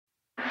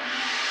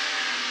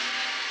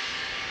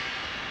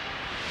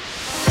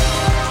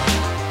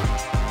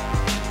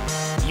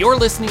You're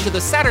listening to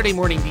the Saturday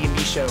Morning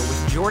D&D Show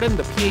with Jordan,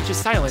 the PH is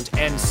silent,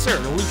 and Sir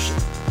Lucian.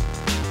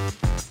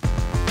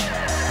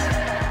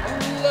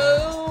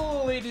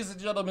 Hello, ladies and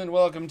gentlemen.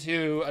 Welcome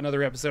to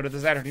another episode of the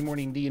Saturday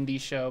Morning D&D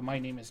Show. My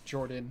name is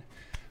Jordan,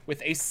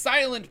 with a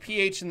silent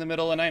PH in the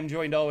middle, and I'm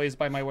joined always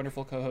by my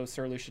wonderful co-host,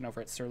 Sir Lucian,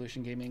 over at Sir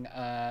Lucian Gaming.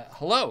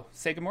 Hello.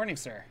 Say good morning,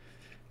 sir.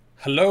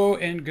 Hello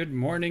and good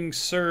morning,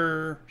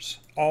 sirs,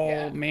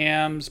 all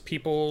ma'ams,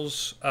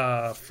 peoples,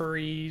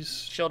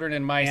 furries, children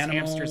and mice,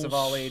 animals. Hamsters of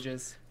all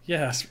ages.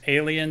 Yes,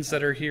 aliens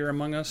that are here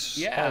among us.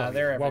 Yeah,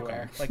 they're everywhere.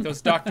 Welcome. Like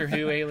those Doctor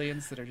Who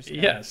aliens that are just...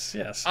 Yes.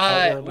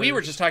 We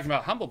were just talking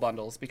about Humble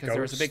Bundles because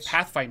there was a big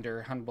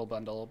Pathfinder Humble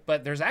Bundle,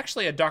 but there's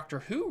actually a Doctor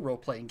Who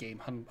role-playing game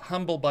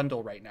Humble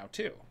Bundle right now,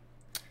 too.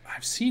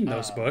 I've seen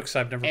those books.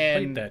 I've never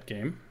played that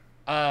game.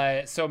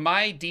 So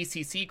my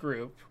DCC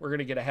group, we're going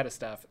to get ahead of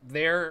stuff.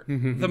 They're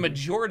the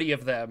majority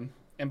of them,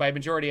 and by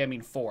majority I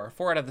mean four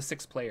out of the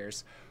 6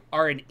 players,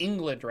 are in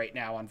England right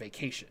now on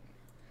vacation.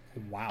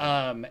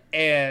 Wow.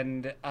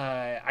 And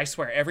I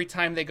swear, every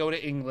time they go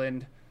to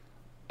England,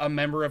 a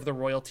member of the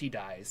royalty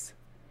dies.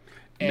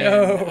 And,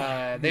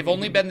 no. They've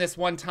only been this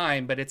one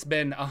time, but it's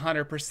been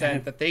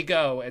 100% that they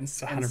go and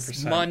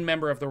one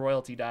member of the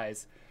royalty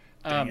dies.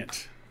 Dang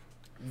it.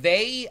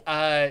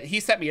 He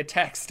sent me a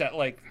text at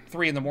like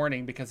 3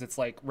 a.m. because it's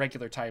like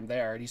regular time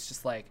there, and he's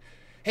just like,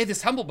 "Hey,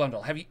 this Humble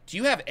Bundle, do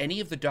you have any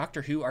of the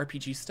Doctor Who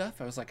RPG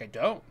stuff?" I was like, "I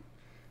don't."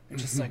 And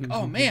just like,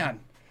 "Oh man."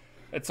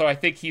 And so I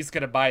think he's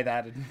gonna buy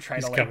that and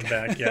try to like. Coming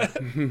back, yeah.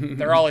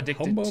 They're all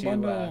addicted Humble to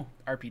Bundle.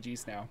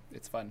 RPGs now.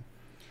 It's fun.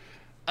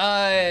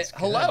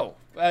 Hello.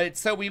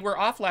 So we were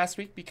off last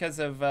week because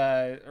of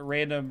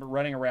random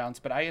running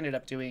arounds, but I ended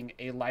up doing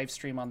a live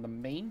stream on the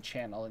main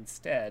channel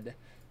instead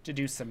to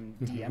do some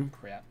DM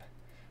prep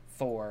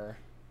for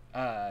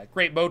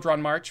Great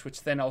Modron March,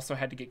 which then also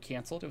had to get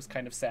canceled. It was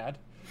kind of sad.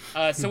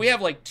 So we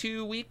have like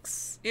 2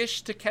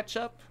 weeks-ish to catch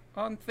up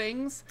on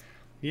things.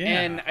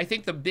 Yeah. And I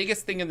think the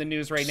biggest thing in the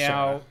news right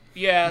now,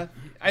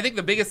 I think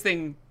the biggest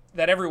thing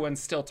that everyone's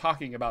still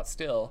talking about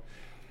still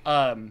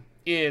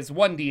is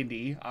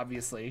 1D&D,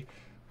 obviously.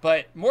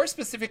 But more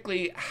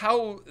specifically,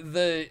 how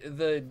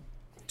the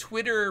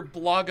Twitter,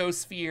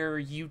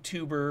 blogosphere,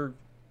 YouTuber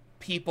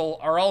people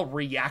are all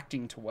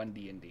reacting to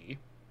 1D&D.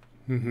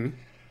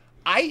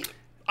 I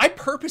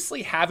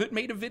purposely haven't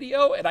made a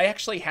video, and I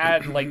actually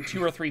had like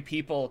 2 or 3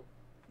 people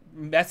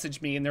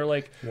message me, and they're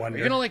like, "Are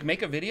you gonna like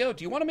make a video?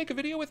 Do you want to make a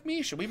video with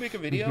me? Should we make a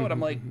video?" And I'm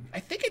like,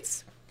 I think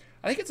it's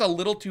a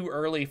little too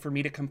early for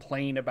me to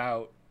complain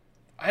about.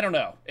 I don't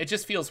know. It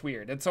just feels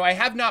weird, and so I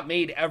have not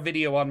made a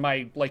video on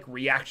my like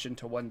reaction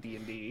to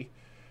 1D&D.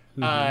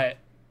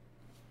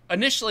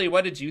 Initially,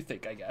 what did you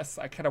think? I guess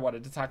I kind of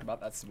wanted to talk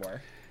about that some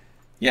more.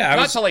 Yeah,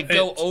 not to like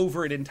go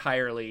over it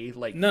entirely,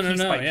 like piece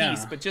by piece,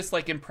 yeah. but just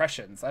like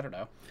impressions. I don't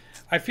know.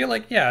 I feel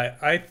like,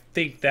 I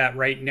think that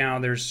right now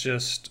there's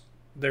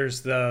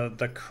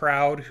the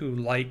crowd who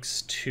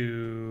likes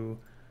to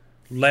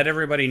let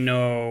everybody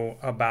know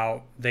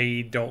about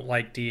they don't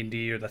like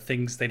D&D or the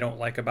things they don't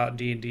like about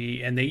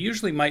D&D, and they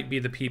usually might be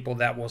the people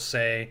that will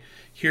say,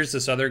 here's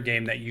this other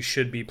game that you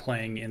should be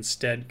playing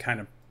instead kind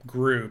of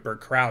group or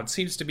crowd.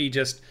 Seems to be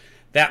just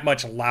that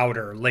much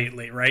louder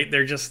lately, right?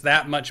 They're just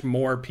that much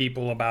more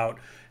people about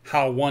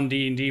how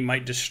 1D&D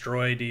might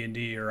destroy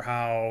D&D or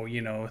how,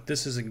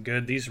 this isn't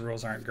good, these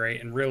rules aren't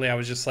great. And really, I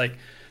was just like,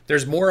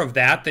 there's more of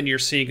that than you're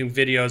seeing in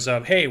videos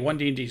of, hey,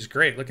 1D&D is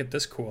great, look at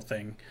this cool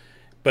thing.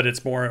 But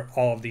it's more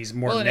all of these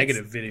more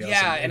negative videos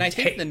and I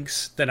think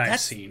that I've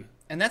seen.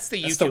 And that's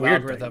the YouTube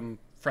algorithm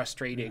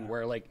frustrating,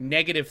 where like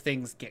negative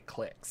things get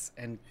clicks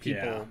and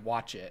people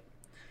watch it.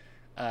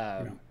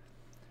 And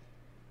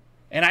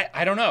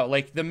I don't know,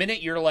 like the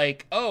minute you're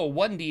like, oh,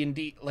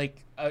 1D&D,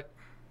 like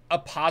a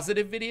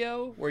positive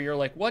video where you're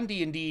like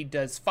 1D&D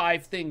does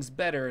 5 things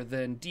better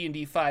than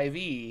D&D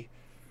 5e,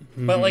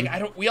 but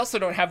like we also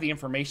don't have the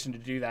information to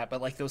do that. But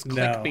like those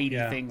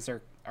clickbaity things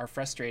are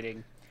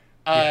frustrating.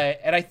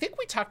 And I think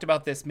we talked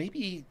about this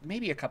maybe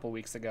a couple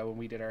weeks ago when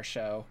we did our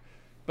show,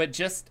 but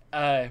just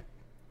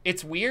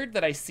it's weird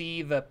that I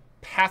see the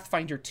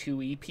Pathfinder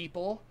 2e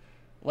people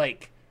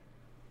like,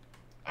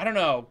 I don't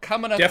know,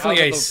 coming up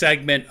definitely out a of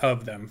segment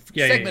of them.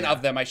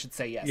 Of them, I should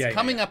say, yes.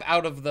 Coming up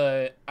out of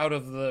the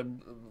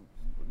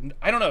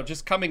I don't know,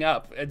 just coming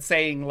up and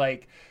saying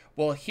like,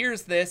 well,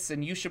 here's this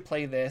and you should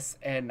play this.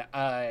 And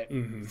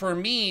for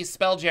me,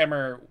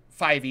 Spelljammer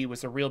 5e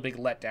was a real big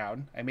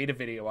letdown. I made a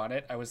video on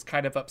it. I was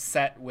kind of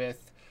upset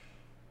with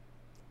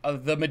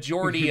the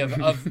majority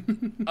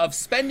of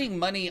spending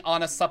money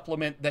on a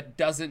supplement that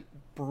doesn't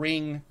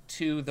bring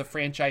to the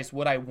franchise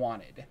what I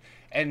wanted.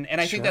 And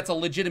I think that's a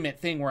legitimate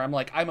thing where I'm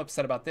like, I'm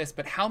upset about this,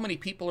 but how many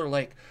people are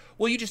like,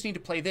 well, you just need to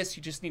play this,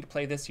 you just need to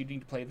play this, you need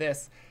to play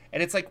this.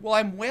 And it's like, well,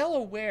 I'm well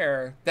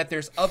aware that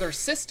there's other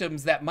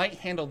systems that might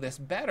handle this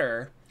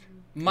better.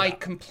 My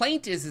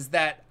complaint is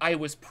that I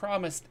was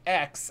promised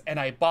X and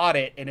I bought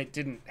it and it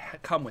didn't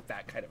come with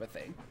that kind of a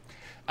thing.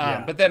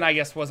 But then I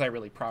guess, was I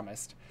really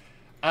promised?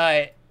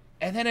 And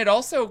then it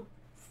also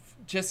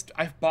just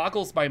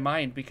boggles my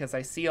mind because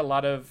I see a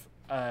lot of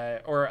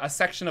or a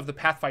section of the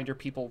Pathfinder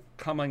people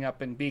coming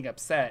up and being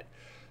upset.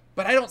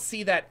 But I don't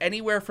see that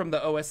anywhere from the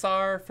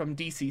OSR, from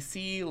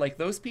DCC. Like,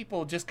 those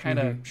people just kind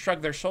of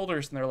shrug their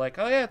shoulders and they're like,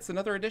 oh yeah, it's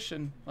another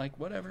edition. Like,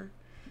 whatever.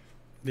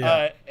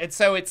 Yeah. And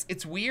so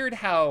it's weird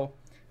how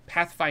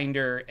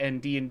Pathfinder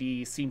and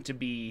D&D seem to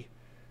be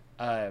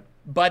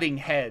butting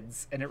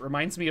heads. And it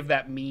reminds me of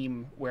that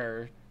meme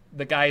where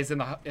the guys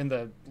they're in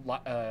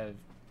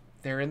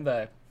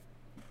the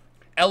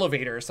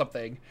elevator or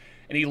something.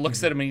 And he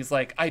looks at him and he's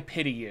like, I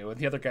pity you. And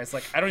the other guy's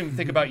like, I don't even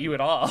think about you at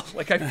all.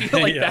 Like, I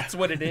feel like that's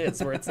what it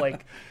is, where it's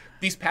like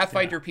these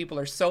Pathfinder people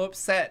are so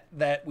upset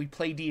that we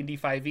play D&D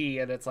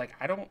 5e, and it's like,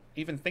 I don't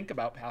even think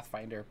about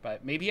Pathfinder,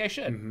 but maybe I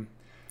should.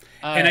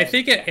 And I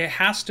think it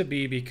has to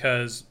be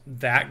because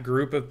that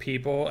group of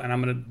people,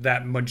 and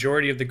that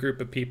majority of the group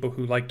of people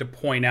who like to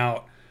point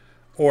out,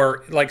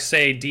 or like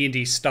say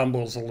D&D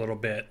stumbles a little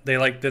bit,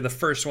 they're the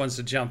first ones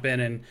to jump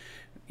in and,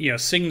 you know,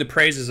 sing the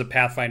praises of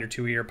Pathfinder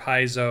 2e or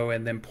Paizo,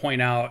 and then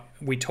point out,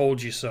 we told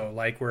you so.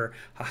 Like,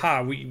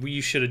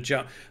 you should have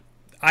jumped.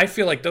 I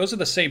feel like those are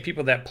the same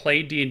people that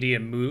played D&D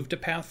and moved to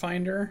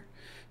Pathfinder.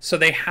 So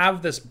they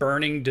have this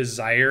burning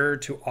desire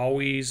to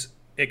always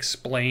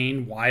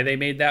explain why they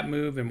made that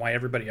move and why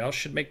everybody else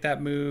should make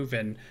that move.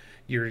 And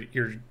you're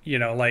you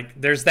know,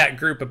 like, there's that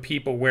group of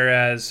people,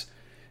 whereas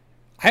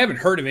I haven't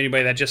heard of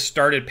anybody that just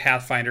started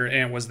Pathfinder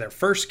and it was their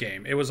first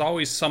game. It was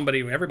always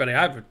everybody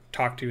I've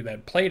talked to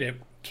that played it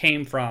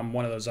came from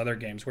one of those other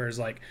games, whereas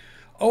like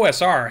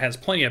OSR has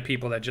plenty of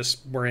people that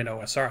just were in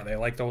OSR. They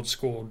like the old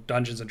school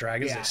Dungeons and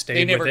Dragons. Yeah. They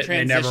stayed with it.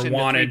 They never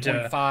wanted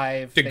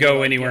to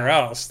go anywhere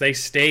else. They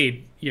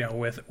stayed, you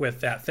know,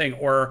 with that thing.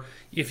 Or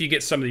if you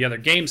get some of the other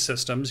game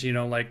systems, you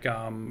know, like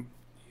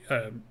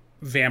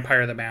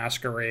Vampire the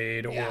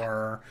Masquerade,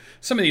 or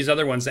some of these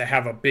other ones that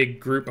have a big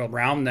group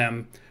around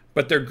them,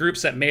 but they're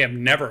groups that may have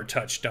never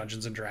touched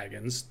Dungeons and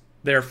Dragons.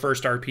 Their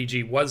first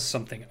RPG was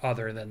something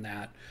other than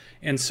that.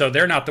 And so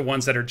they're not the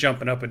ones that are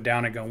jumping up and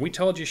down and going, we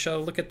told you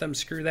so, look at them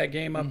screw that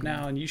game up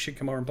now, and you should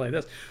come over and play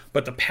this.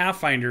 But the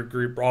Pathfinder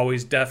group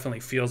always definitely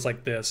feels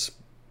like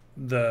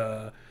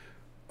a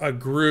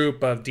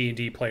group of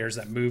D&D players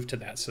that move to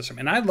that system.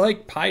 And I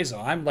like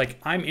Paizo.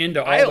 I'm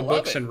into all the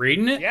books and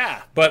reading it.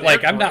 Yeah. But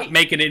like, I'm not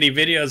making any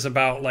videos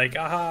about like,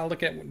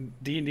 look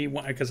at D&D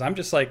 1, because I'm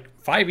just like,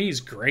 5e is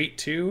great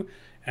too,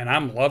 and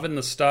I'm loving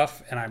the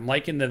stuff, and I'm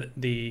liking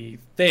the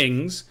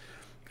things.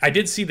 I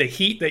did see the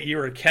heat that you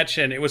were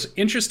catching. It was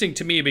interesting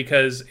to me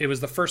because it was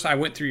the first I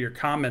went through your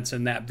comments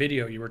in that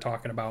video you were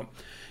talking about,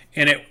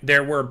 and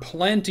there were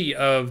plenty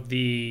of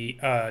the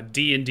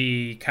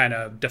D&D kind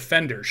of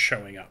defenders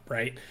showing up,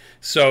 right?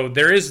 So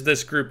there is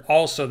this group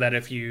also that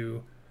if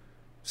you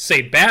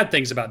say bad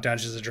things about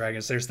Dungeons and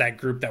Dragons, there's that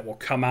group that will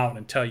come out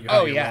and tell you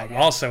how you're wrong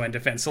also in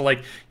defense. So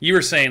like you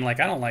were saying,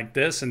 like, I don't like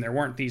this, and there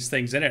weren't these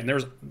things in it, and there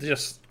was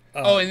just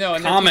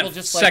and comment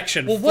just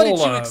section like, well, what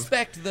did you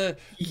expect? The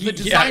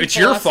design it's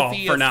your fault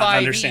for not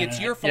understanding.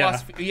 It's your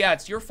philosophy. Yeah,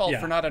 it's your fault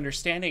for not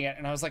understanding it.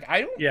 And I was like,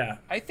 I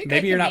think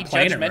maybe you're not be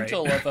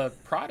judgmental of a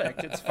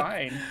product. It's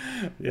fine.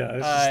 Yeah, I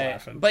was just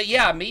laughing. But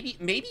yeah, maybe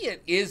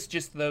it is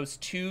just those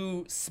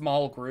two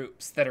small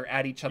groups that are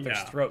at each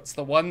other's throats.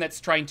 The one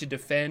that's trying to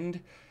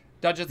defend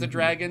Dungeons and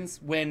Dragons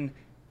when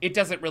it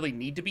doesn't really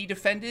need to be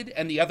defended,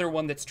 and the other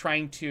one that's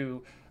trying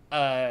to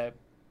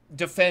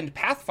defend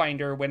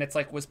Pathfinder when it's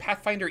like, was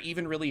Pathfinder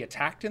even really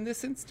attacked in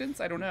this instance?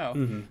 I don't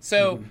know.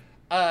 So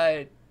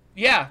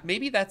yeah,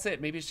 maybe that's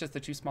it. Maybe it's just the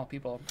two small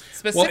people.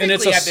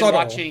 Specifically,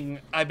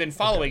 I've been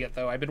following it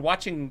though. I've been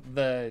watching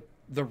the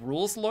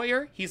Rules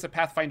Lawyer. He's a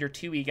Pathfinder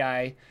 2e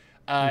guy,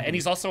 and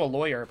he's also a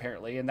lawyer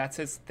apparently, and that's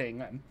his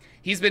thing.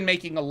 He's been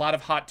making a lot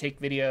of hot take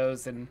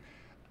videos and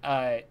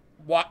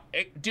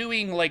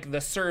doing like the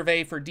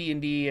survey for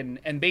D&D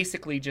and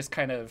basically just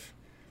kind of,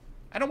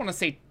 I don't want to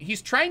say,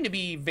 he's trying to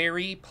be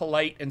very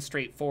polite and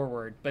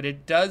straightforward, but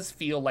it does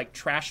feel like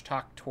trash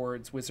talk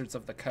towards Wizards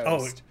of the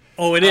Coast.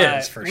 Oh, it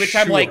is, for which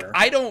sure. I'm like,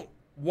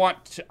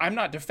 I'm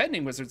not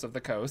defending Wizards of the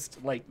Coast.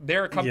 Like,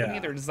 they're a company,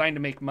 they're designed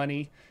to make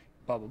money,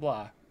 blah,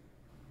 blah,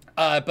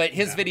 blah. But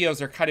his videos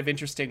are kind of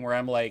interesting where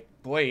I'm like,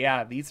 boy,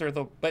 yeah,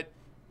 but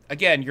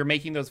again, you're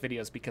making those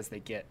videos because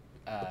they get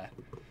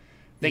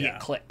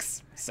get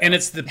clicks. So. And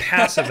it's the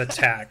passive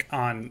attack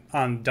on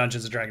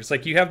Dungeons and Dragons.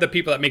 Like, you have the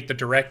people that make the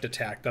direct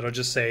attack that'll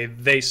just say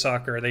they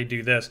suck or they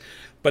do this.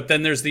 But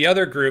then there's the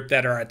other group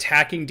that are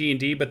attacking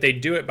D&D, but they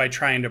do it by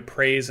trying to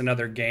praise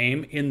another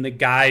game in the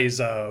guise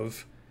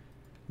of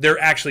they're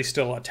actually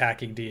still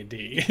attacking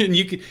D&D. And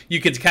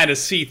you can kind of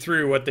see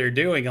through what they're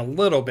doing a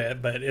little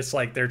bit, but it's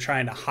like they're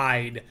trying to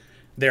hide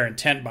their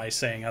intent by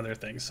saying other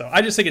things. So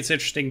I just think it's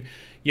interesting.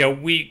 You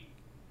know,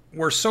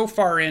 we're so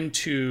far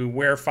into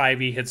where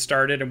 5e had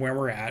started and where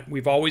we're at.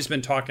 We've always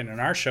been talking in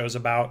our shows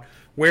about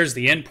where's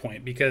the end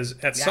point, because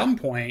at some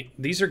point,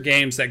 these are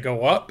games that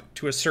go up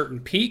to a certain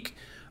peak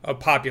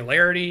of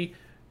popularity.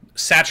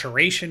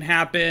 Saturation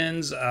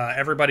happens.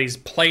 Everybody's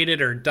played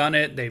it or done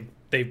it.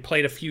 They've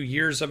played a few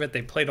years of it.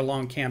 They played a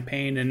long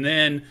campaign, and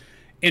then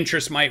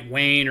interest might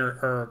wane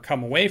or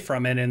come away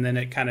from it, and then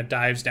it kind of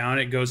dives down.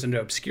 It goes into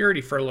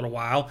obscurity for a little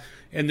while,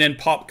 and then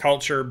pop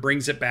culture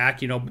brings it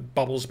back,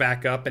 bubbles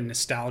back up, and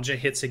nostalgia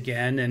hits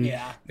again,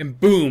 and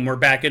boom, we're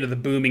back into the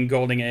booming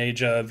golden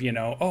age of,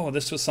 oh,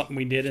 this was something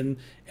we did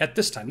at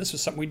this time. This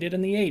was something we did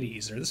in the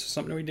 80s, or this was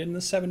something we did in the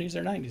 70s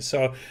or 90s.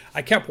 So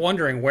I kept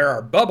wondering where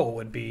our bubble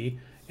would be,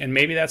 and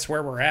maybe that's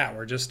where we're at.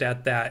 We're just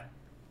at that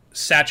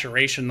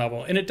saturation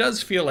level. And it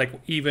does feel like,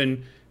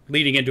 even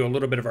leading into a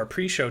little bit of our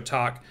pre-show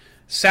talk,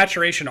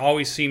 saturation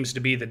always seems to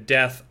be the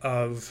death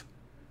of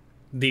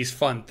these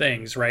fun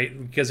things,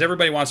 right? Because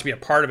everybody wants to be a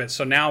part of it.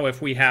 So now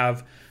if we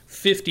have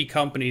 50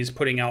 companies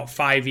putting out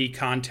 5e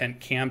content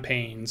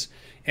campaigns,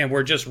 and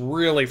we're just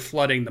really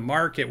flooding the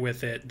market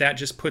with it, that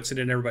just puts it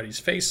in everybody's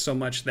face so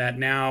much that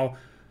now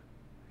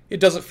it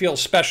doesn't feel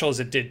special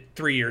as it did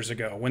 3 years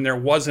ago, when there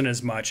wasn't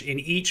as much, and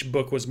each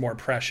book was more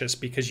precious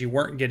because you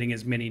weren't getting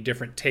as many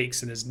different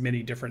takes and as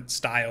many different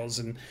styles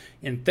and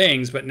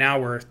things. But now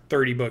we're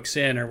 30 books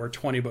in, or we're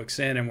 20 books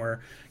in, and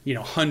we're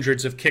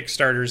hundreds of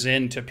Kickstarters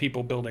into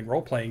people building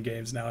role-playing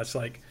games. Now it's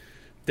like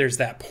there's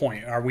that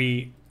point. Are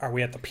we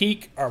at the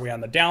peak? Are we on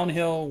the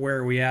downhill? Where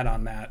are we at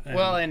on that?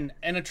 Well, and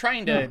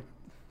trying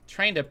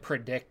to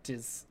predict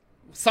is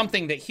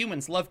something that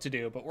humans love to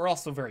do, but we're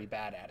also very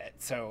bad at it.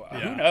 So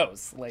who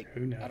knows?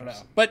 Who knows? I don't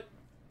know. But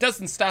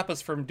doesn't stop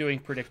us from doing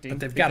predicting. But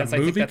they've got a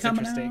movie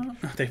coming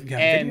out. They've got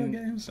video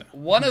games.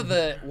 One of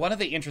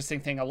the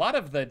interesting thing, a lot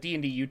of the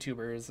D&D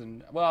YouTubers,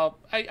 and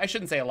I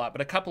shouldn't say a lot,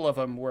 but a couple of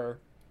them were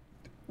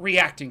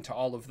reacting to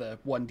all of the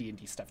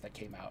 1D&D stuff that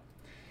came out.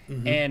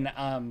 Mm-hmm.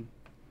 And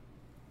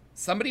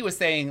somebody was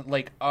saying,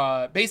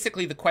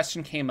 basically the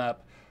question came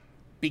up,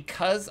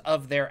 because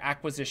of their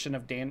acquisition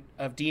of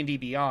D&D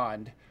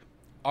Beyond,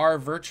 are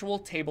virtual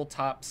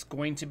tabletops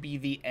going to be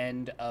the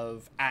end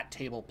of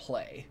at-table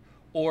play?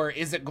 Or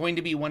is it going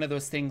to be one of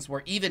those things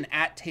where even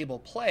at-table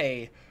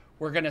play,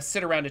 we're going to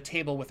sit around a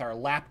table with our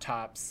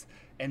laptops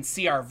and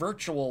see our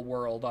virtual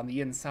world on the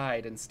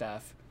inside and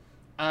stuff?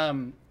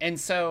 And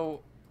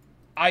so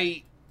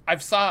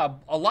I've saw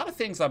a lot of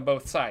things on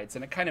both sides,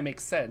 and it kind of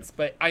makes sense.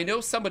 But I know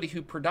somebody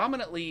who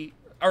predominantly,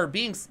 or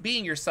being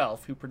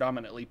yourself, who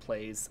predominantly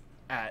plays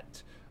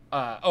at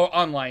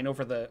online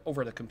over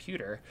the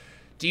computer.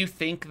 Do you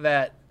think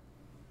that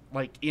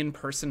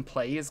in-person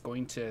play is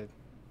going to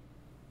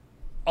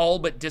all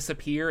but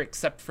disappear,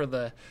 except for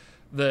the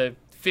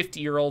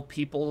 50-year-old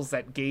peoples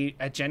at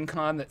Gen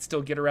Con that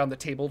still get around the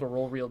table to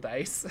roll real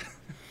dice?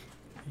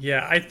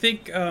 Yeah, I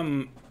think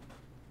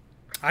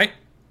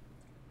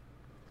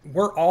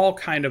we're all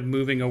kind of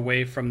moving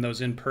away from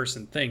those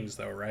in-person things,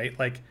 though, right?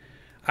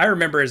 I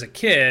remember as a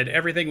kid,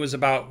 everything was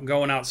about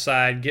going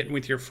outside, getting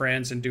with your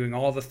friends, and doing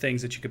all the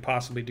things that you could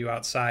possibly do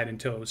outside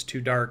until it was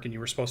too dark and you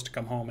were supposed to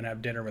come home and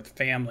have dinner with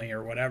family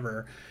or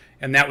whatever.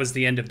 And that was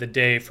the end of the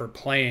day for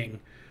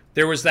playing.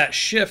 There was that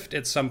shift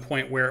at some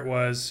point where it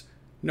was,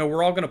 no,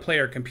 we're all going to play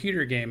our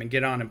computer game and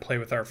get on and play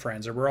with our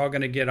friends, or we're all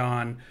going to get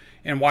on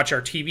and watch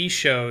our TV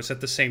shows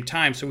at the same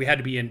time. So we had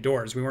to be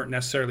indoors. We weren't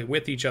necessarily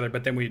with each other,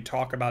 but then we'd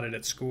talk about it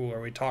at school,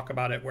 or we'd talk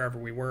about it wherever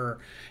we were.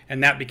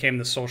 And that became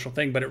the social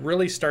thing. But it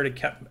really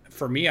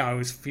for me, I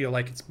always feel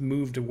like it's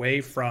moved away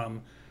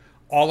from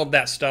all of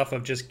that stuff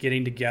of just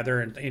getting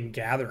together in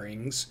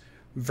gatherings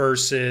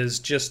versus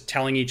just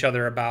telling each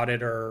other about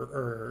it,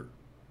 or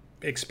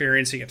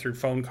experiencing it through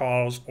phone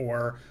calls,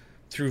 or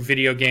through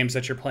video games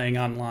that you're playing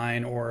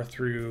online, or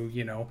through,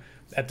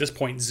 at this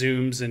point,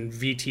 Zooms and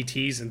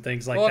VTTs and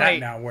things like that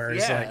now,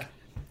 whereas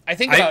I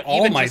think about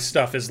all my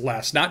stuff is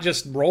less, not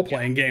just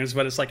role-playing games,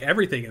 but it's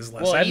everything is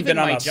less. I haven't been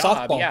on a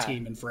softball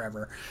team in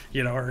forever,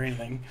 or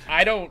anything.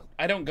 I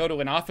don't go to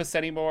an office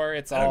anymore.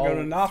 It's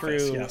all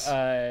through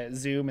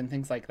Zoom and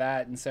things like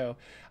that. And so,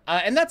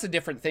 and that's a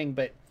different thing,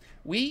 but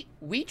we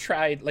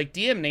tried,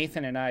 DM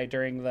Nathan and I,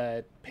 during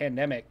the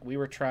pandemic, we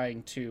were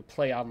trying to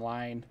play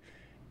online,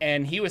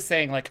 and he was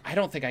saying, I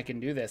don't think I can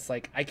do this.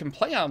 I can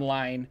play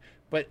online,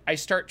 but I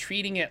start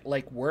treating it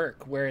like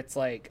work, where it's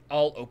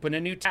I'll open a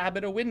new tab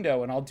at a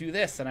window and I'll do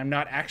this, and I'm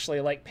not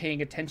actually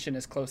paying attention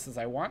as close as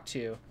I want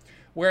to.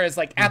 Whereas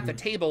at the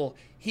table,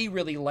 he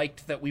really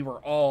liked that we were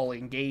all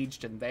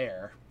engaged and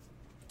there.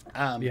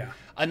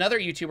 Another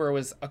YouTuber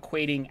was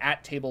equating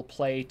at table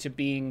play to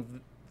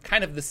being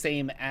kind of the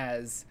same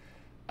as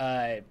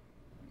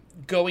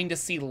going to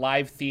see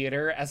live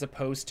theater as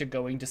opposed to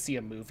going to see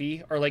a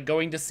movie, or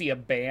going to see a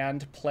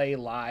band play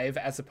live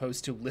as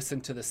opposed to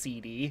listen to the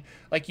CD.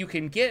 You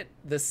can get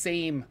the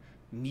same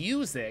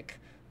music,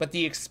 but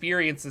the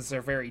experiences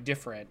are very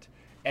different.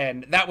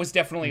 And that was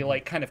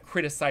definitely kind of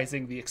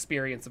criticizing the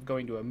experience of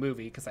going to a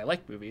movie, because I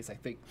like movies. I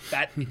think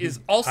that is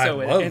also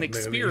an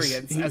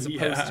experience as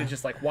opposed to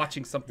just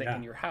watching something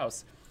in your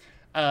house.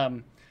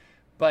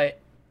 But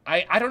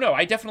I don't know.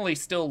 I definitely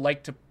still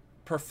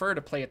prefer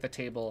to play at the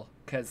table,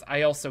 because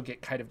I also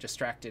get kind of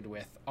distracted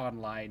with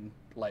online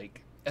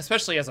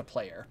especially as a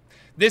player.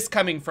 This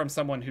coming from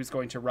someone who's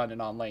going to run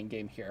an online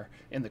game here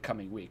in the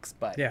coming weeks,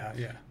 but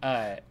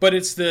but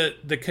it's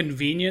the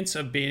convenience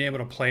of being able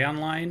to play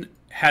online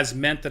has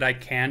meant that I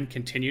can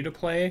continue to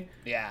play.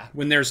 Yeah.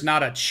 When there's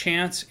not a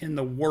chance in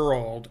the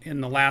world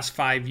in the last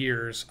 5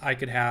 years I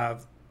could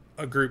have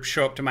a group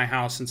show up to my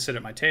house and sit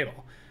at my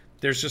table.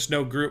 There's just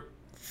no group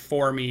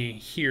for me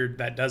here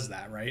that does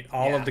that, right?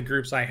 All of the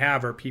groups I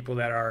have are people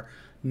that are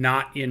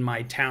not in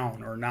my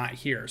town or not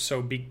here.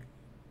 So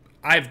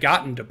I've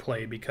gotten to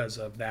play because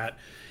of that.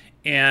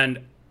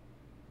 And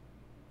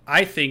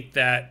I think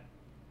that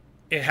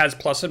it has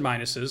plus and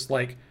minuses,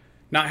 like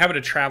not having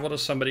to travel to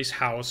somebody's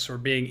house or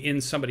being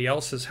in somebody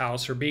else's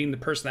house or being the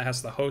person that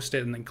has to host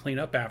it and then clean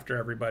up after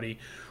everybody.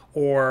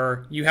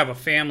 Or you have a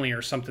family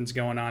or something's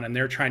going on and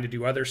they're trying to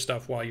do other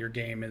stuff while your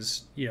game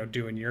is,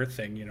 doing your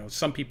thing.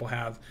 Some people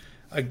have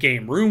a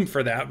game room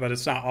for that, but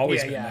it's not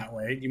always been that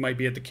way. You might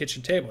be at the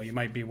kitchen table. You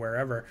might be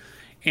wherever.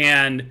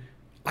 And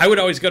I would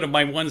always go to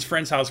my one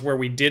friend's house where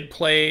we did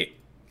play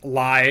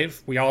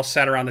live. We all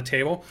sat around the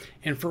table.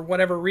 And for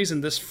whatever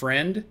reason, this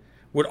friend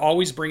would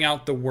always bring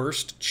out the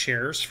worst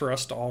chairs for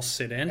us to all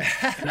sit in.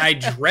 And I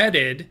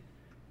dreaded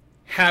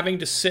having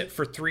to sit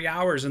for 3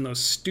 hours in those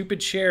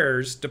stupid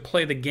chairs to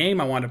play the game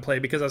I wanted to play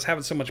because I was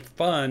having so much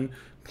fun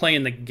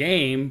playing the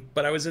game,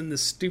 but I was in the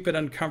stupid,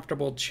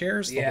 uncomfortable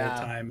chairs the whole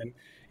time.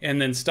 And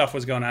then stuff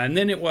was going on. And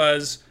then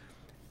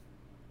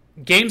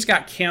games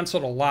got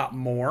canceled a lot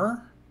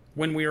more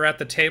when we were at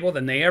the table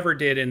than they ever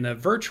did in the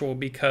virtual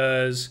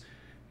because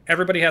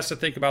everybody has to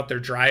think about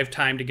their drive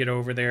time to get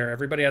over there.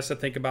 Everybody has to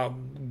think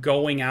about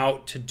going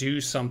out to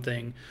do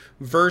something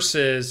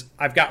versus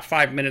I've got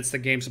 5 minutes, the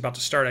game's about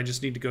to start. I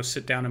just need to go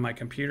sit down in my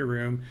computer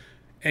room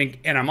and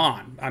I'm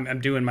on.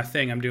 I'm doing my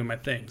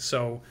thing.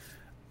 So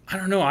I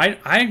don't know.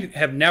 I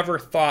have never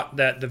thought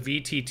that the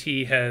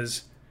VTT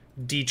has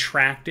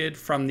detracted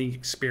from the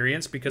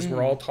experience because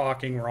we're all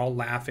talking, we're all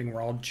laughing,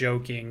 we're all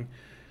joking.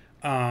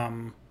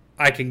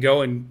 I can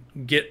go and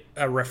get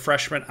a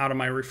refreshment out of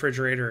my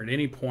refrigerator at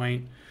any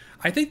point.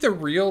 I think the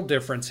real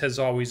difference has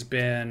always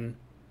been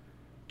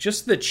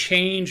just the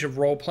change of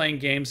role-playing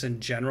games in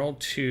general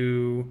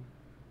to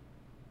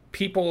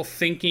people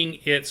thinking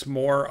it's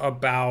more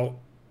about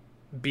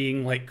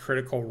being like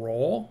Critical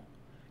Role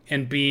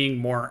and being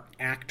more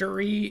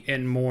actory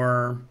and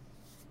more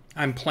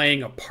I'm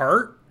playing a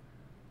part.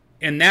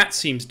 And that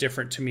seems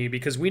different to me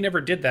because we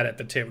never did that at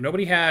the table.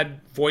 Nobody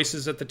had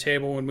voices at the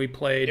table when we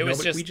played. We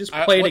just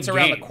played what's a game.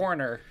 What's around the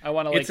corner? I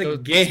want to It's a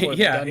game.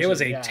 Yeah, it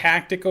was a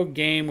tactical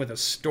game with a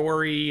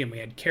story, and we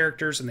had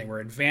characters, and they were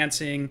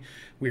advancing.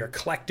 We were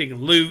collecting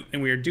loot,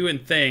 and we were doing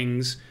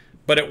things.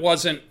 But it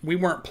wasn't. We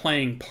weren't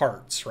playing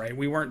parts, right?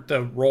 We weren't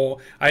the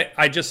role.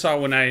 I just saw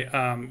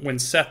when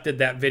Seth did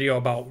that video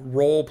about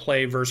role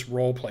play versus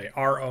role play,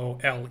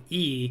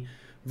 ROLE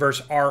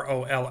versus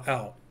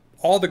ROLL.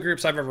 All the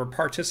groups I've ever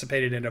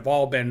participated in have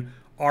all been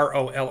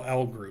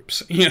ROLL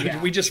groups.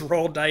 We just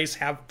roll dice,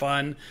 have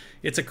fun.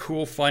 It's a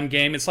cool, fun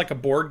game. It's like a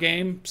board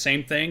game.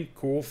 Same thing.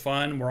 Cool,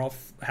 fun. We're all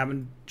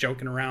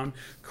joking around.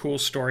 Cool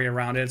story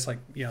around it. It's like,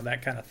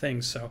 that kind of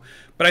thing. So,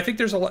 but I think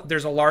there's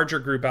a larger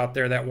group out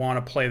there that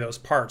want to play those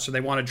parts. So they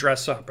want to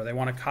dress up or they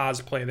want to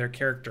cosplay their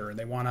character or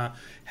they want to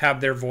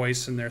have their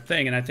voice and their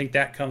thing. And I think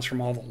that comes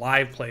from all the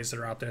live plays that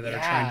are out there that are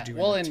trying to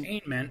do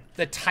entertainment.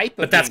 The type of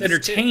But that's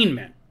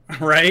entertainment. Too.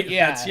 Right?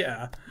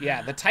 Yeah.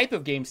 The type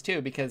of games too,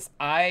 because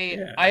I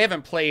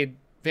haven't played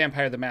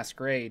Vampire the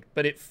Masquerade,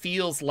 but it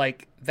feels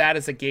like that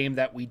is a game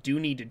that we do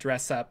need to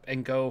dress up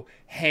and go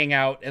hang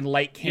out and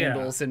light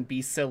candles and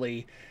be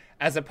silly,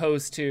 as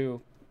opposed to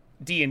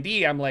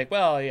D&D. I'm like,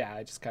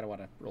 I just kind of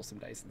want to roll some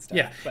dice and stuff.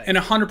 Yeah, and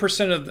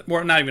 100% of,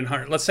 not even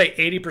 100, let's say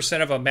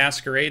 80% of a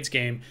Masquerade's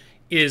game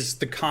is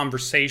the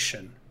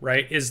conversation,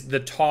 right? Is the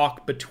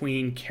talk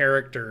between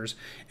characters.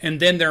 And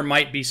then there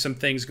might be some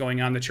things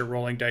going on that you're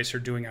rolling dice or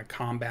doing a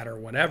combat or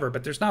whatever,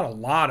 but there's not a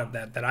lot of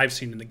that I've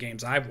seen in the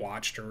games I've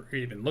watched or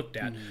even looked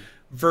at.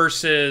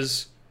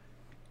 Versus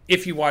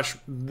if you watch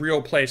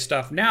real play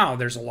stuff now,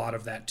 there's a lot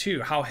of that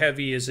too. How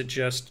heavy is it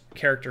just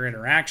character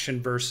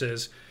interaction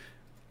versus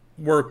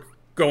we're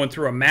going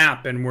through a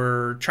map and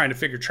we're trying to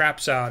figure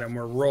traps out and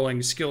we're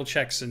rolling skill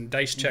checks and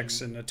dice checks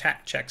and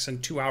attack checks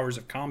and 2 hours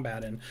of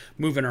combat and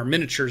moving our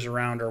miniatures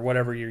around or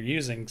whatever you're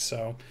using.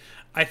 So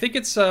I think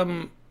it's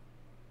pluses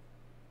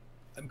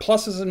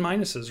and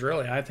minuses,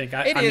 really. I think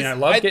I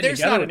love getting there's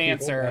together not an with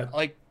people, answer.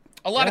 Like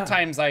a lot of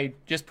times I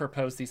just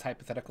propose these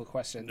hypothetical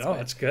questions. No,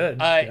 that's good.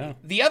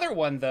 The other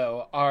one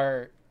though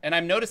and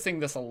I'm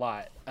noticing this a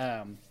lot,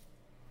 are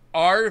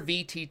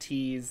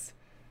VTTs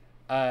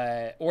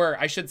or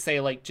I should say,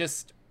 like,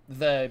 just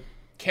the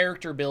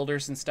character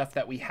builders and stuff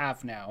that we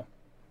have now,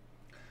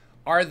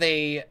 are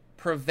they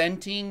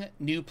preventing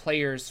new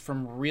players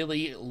from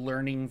really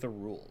learning the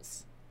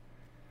rules?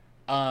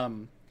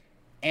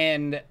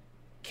 And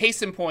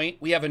case in point,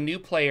 we have a new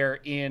player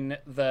in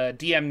the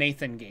DM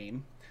Nathan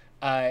game,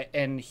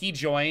 and he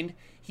joined.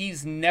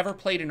 He's never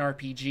played an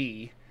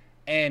RPG,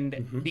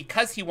 and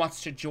because he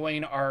wants to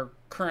join our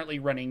currently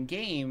running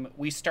game,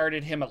 we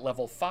started him at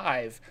level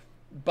 5.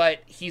 but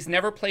he's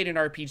never played an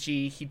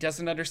RPG. He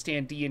doesn't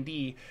understand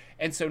D&D.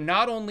 And so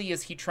not only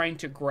is he trying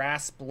to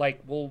grasp,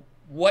 like, well,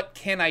 what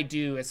can I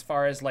do as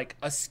far as, like,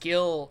 a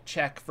skill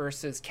check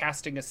versus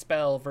casting a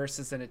spell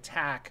versus an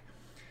attack.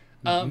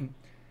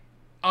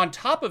 On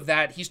top of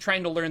that, he's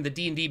trying to learn the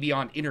D&D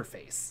Beyond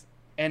interface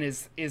and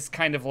is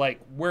kind of like,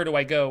 where do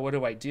I go? What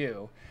do I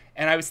do?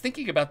 And I was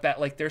thinking about that.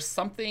 Like, there's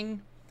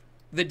something,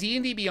 the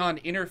D&D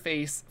Beyond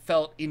interface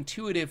felt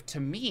intuitive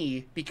to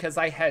me because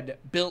I had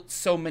built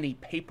so many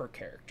paper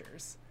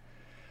characters.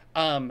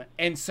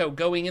 And so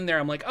going in there,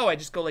 I'm like, oh, I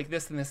just go like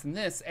this and this and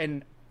this.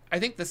 And I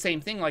think the same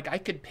thing, like I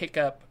could pick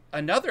up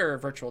another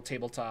virtual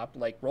tabletop,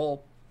 like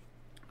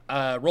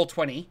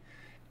Roll20,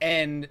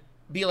 and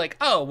be like,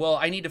 oh, well,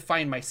 I need to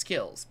find my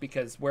skills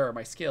because where are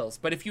my skills?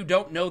 But if you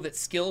don't know that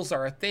skills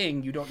are a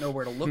thing, you don't know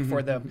where to look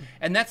for them.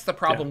 And that's the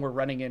problem we're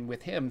running in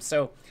with him.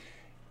 So,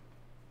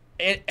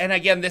 and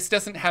again, this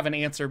doesn't have an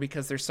answer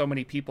because there's so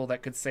many people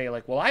that could say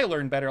like, well, I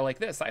learn better like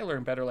this. I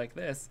learn better like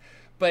this.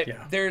 But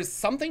there's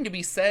something to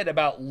be said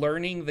about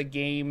learning the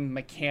game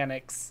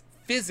mechanics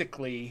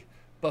physically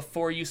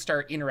before you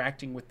start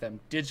interacting with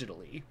them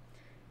digitally.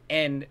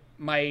 And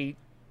my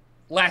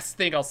last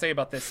thing I'll say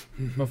about this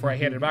before I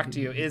hand it back to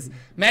you is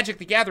Magic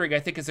the Gathering,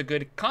 I think, is a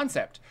good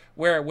concept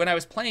where when I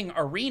was playing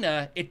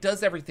Arena, it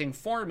does everything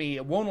for me.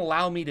 It won't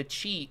allow me to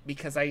cheat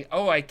because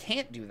I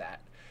can't do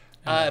that.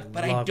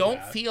 But I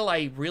don't feel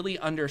I really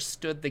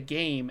understood the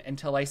game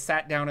until I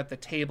sat down at the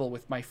table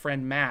with my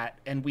friend Matt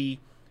and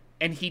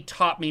he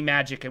taught me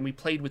Magic and we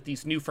played with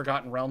these new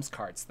Forgotten Realms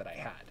cards that I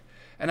had.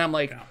 And I'm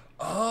like,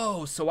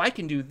 oh, so I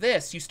can do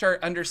this. You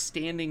start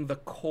understanding the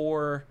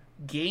core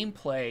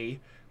gameplay,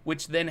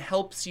 which then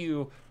helps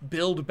you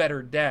build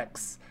better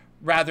decks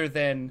rather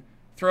than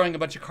throwing a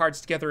bunch of cards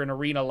together in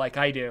Arena like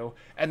I do,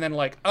 and then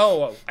like,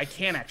 oh, I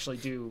can't actually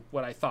do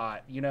what I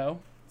thought, you know?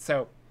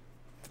 So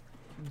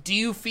do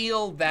you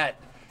feel that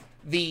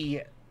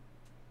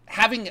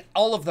having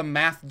all of the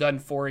math done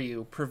for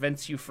you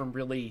prevents you from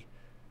really,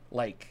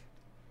 like,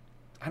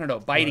 I don't know,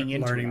 biting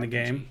into learning the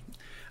game?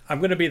 I'm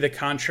going to be the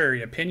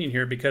contrary opinion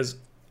here because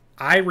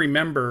I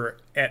remember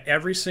at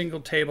every single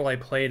table I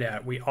played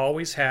at, we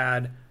always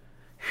had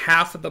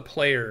half of the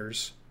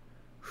players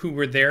who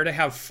were there to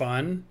have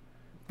fun,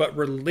 but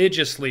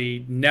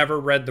religiously never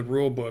read the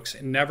rule books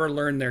and never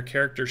learned their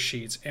character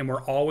sheets, and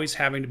were always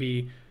having to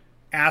be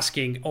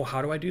asking, oh,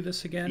 how do I do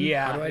this again?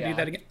 How do I do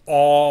that again?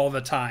 All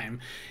the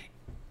time.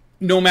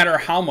 No matter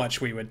how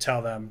much we would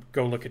tell them,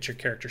 go look at your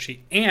character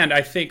sheet. And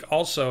I think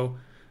also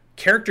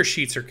character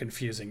sheets are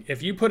confusing.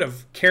 If you put a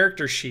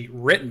character sheet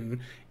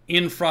written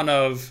in front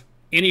of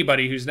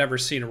anybody who's never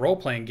seen a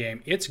role-playing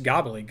game, it's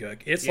gobbledygook.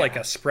 It's like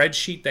a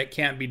spreadsheet that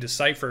can't be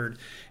deciphered.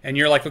 And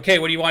you're like, okay,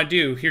 what do you want to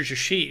do? Here's your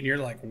sheet. And you're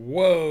like,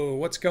 whoa,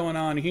 what's going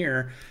on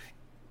here?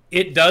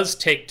 It does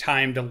take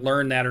time to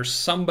learn that, or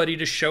somebody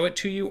to show it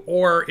to you.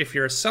 Or if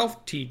you're a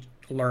self-teach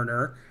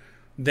learner,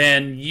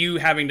 then you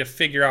having to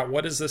figure out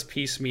what does this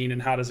piece mean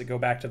and how does it go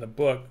back to the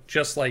book.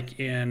 Just like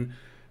in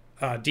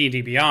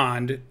D&D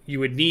Beyond, you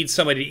would need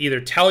somebody to either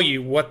tell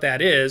you what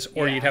that is,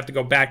 or you'd have to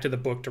go back to the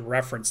book to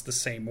reference the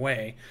same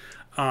way.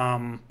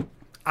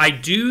 I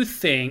do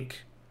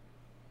think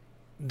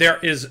there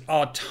is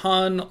a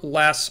ton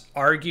less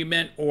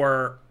argument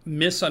or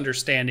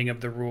misunderstanding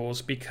of the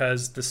rules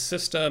because the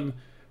system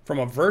from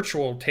a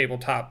virtual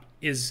tabletop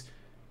is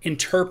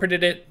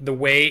interpreted it the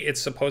way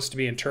it's supposed to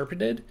be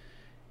interpreted,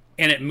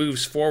 and it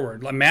moves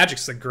forward.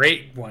 Magic's a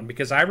great one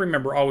because I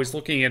remember always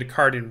looking at a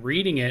card and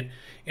reading it,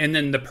 and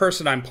then the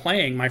person I'm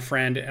playing, my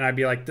friend, and I'd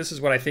be like, this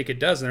is what I think it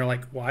does. And they're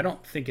like, well, I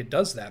don't think it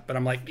does that. But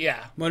I'm like,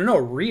 well, no,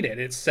 read it.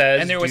 It says,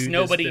 and there was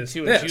nobody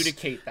to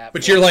adjudicate that.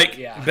 But you're like,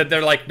 but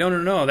they're like,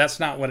 no, that's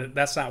not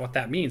what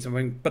that means. I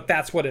mean, but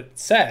that's what it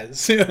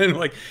says. And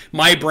like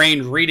my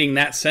brain reading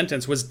that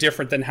sentence was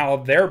different than how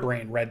their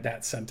brain read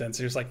that sentence.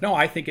 It's like, no,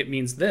 I think it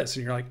means this.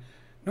 And you're like,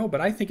 no, but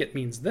I think it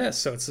means this.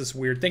 So it's this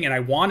weird thing. And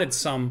I wanted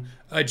some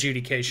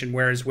adjudication,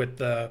 whereas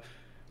with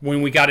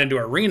when we got into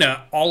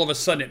Arena, all of a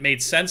sudden it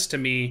made sense to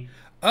me.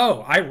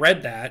 Oh, I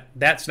read that.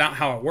 That's not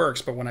how it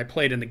works. But when I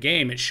played in the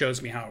game, it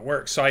shows me how it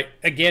works. So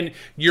again,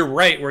 you're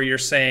right where you're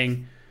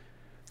saying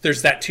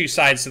there's that two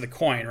sides to the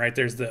coin, right?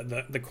 There's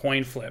the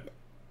coin flip.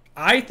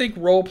 I think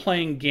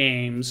role-playing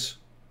games,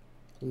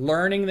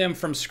 learning them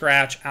from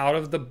scratch out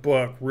of the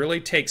book, really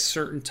takes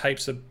certain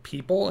types of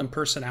people and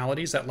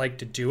personalities that like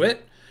to do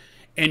it.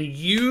 And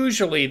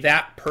usually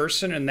that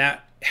person and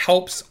that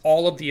helps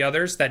all of the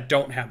others that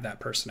don't have that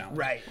personality.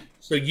 Right.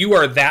 So you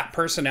are that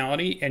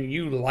personality and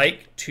you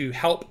like to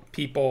help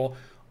people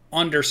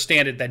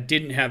understand it that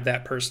didn't have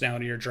that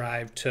personality or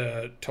drive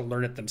to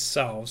learn it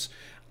themselves.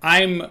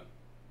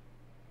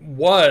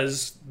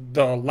 Was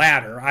the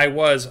latter. I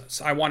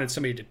wanted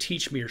somebody to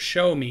teach me or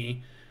show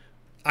me.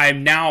 I've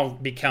now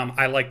become,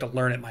 I like to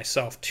learn it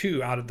myself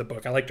too out of the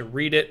book. I like to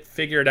read it,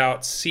 figure it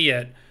out, see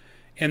it,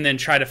 and then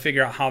try to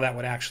figure out how that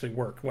would actually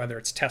work, whether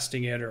it's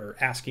testing it or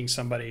asking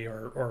somebody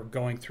or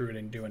going through it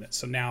and doing it.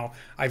 So now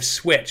I've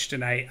switched,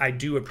 and I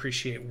do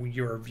appreciate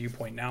your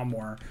viewpoint now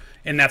more.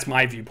 And that's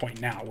my viewpoint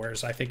now.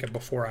 Whereas I think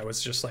before I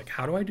was just like,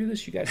 how do I do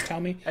this? You guys tell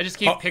me. I just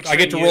keep picturing I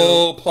get to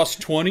roll plus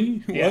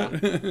 20? Yeah.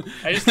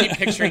 I just keep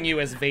picturing you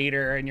as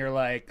Vader, and you're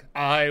like,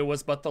 I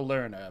was but the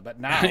learner, but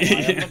now I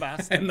am the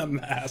master. And the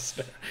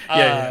master.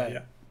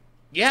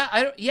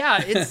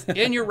 Yeah, it's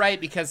and you're right,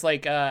 because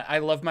like I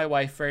love my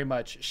wife very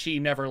much. She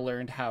never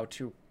learned how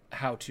to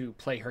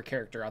play her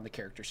character on the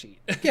character sheet.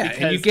 Yeah,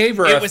 and you gave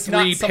her a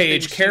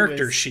 3-page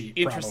character sheet.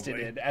 Interested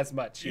probably. in as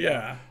much.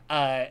 Yeah.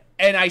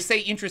 And I say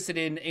interested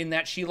in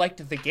that she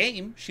liked the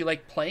game. She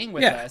liked playing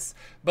with us,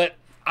 but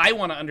I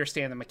want to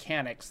understand the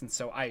mechanics, and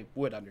so I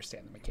would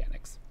understand the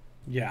mechanics.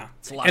 Yeah.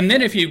 And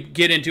then if you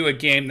get into a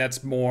game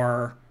that's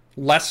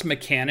less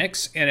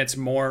mechanics and it's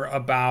more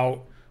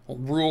about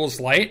rules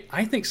light,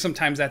 I think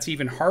sometimes that's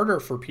even harder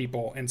for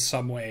people in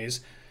some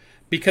ways,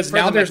 because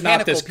now there's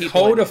not this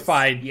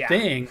codified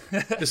thing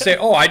to say,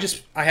 oh,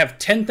 I have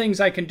 10 things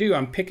I can do,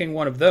 I'm picking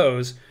one of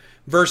those,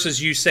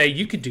 versus you say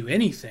you could do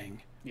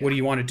anything. What do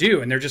you want to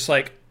do? And they're just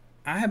like,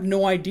 I have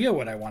no idea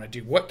what I want to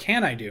do. What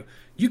can I do?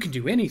 You can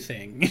do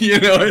anything.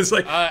 It's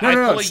like,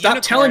 no,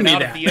 stop telling me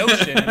that. Out of the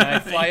ocean and I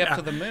fly up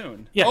to the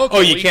moon. Yeah.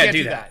 Okay, you can't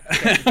do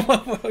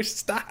that.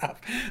 Stop.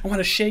 I want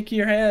to shake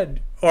your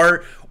head.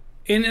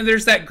 And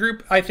there's that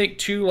group, I think,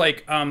 too,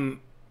 like,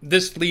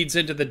 this leads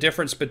into the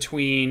difference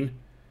between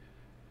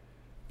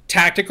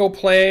tactical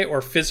play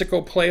or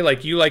physical play.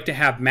 Like, you like to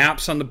have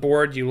maps on the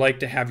board, you like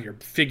to have your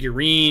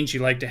figurines, you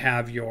like to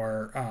have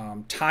your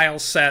tile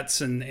sets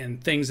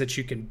and things that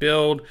you can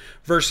build,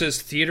 versus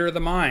theater of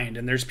the mind.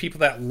 And there's people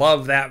that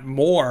love that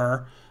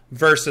more,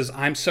 versus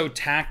I'm so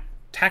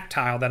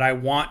tactile that I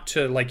want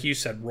to, like you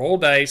said, roll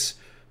dice,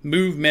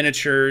 move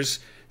miniatures,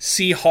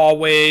 see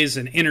hallways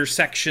and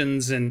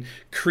intersections and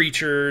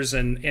creatures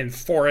and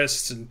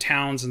forests and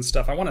towns and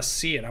stuff. I want to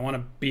see it. I want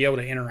to be able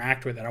to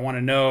interact with it. I want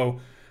to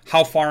know,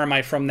 how far am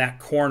I from that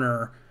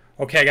corner?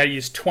 Okay, I got to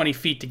use 20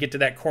 feet to get to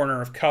that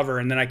corner of cover,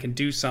 and then I can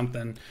do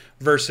something.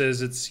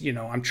 Versus it's,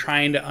 I'm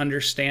trying to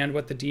understand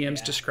what the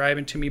DM's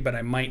describing to me, but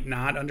I might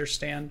not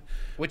understand.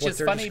 Which is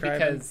funny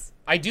because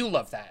I do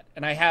love that.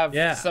 And I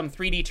have some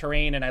 3D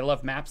terrain, and I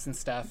love maps and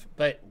stuff.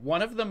 But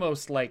one of the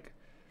most,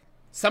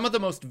 some of the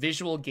most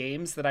visual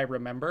games that I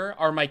remember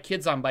are my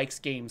Kids on Bikes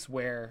games,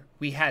 where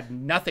we had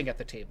nothing at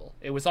the table.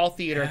 It was all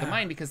theater of the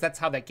mind, because that's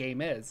how that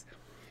game is.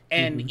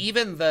 And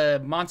even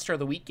the Monster of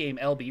the Week game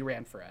LB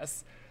ran for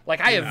us.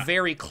 Like, I have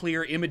very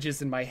clear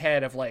images in my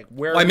head of like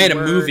where I made a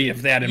movie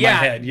of that in my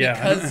head.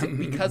 Yeah,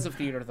 because of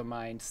theater of the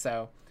mind.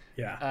 So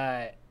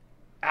I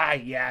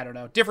don't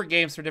know. Different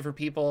games for different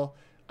people.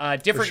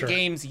 Different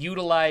games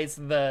utilize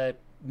the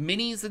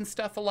minis and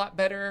stuff a lot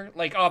better.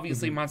 Like,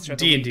 obviously, Monster of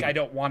the Week, I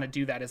don't want to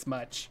do that as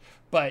much,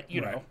 but you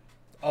know,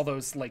 all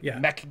those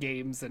mech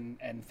games and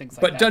things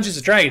like that. But Dungeons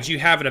and Dragons, you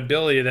have an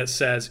ability that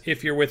says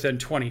if you're within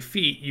 20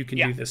 feet, you can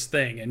do this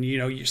thing,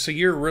 and so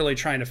you're really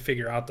trying to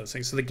figure out those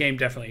things. So the game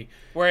definitely.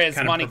 Whereas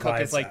Monte Cook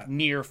is like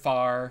near,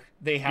 far.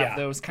 They have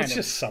those kind of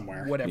just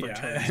somewhere, whatever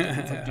terms.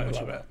 It's like, do what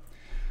you will.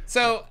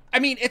 So I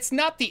mean, it's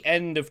not the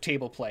end of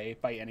table play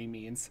by any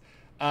means.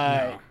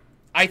 No.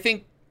 I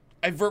think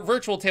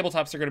virtual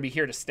tabletops are going to be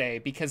here to stay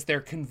because they're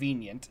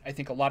convenient. I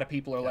think a lot of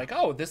people are like,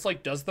 oh, this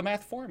does the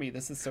math for me.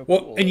 This is so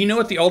cool. And you know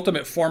what the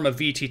ultimate form of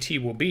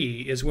VTT will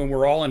be is when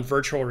we're all in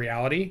virtual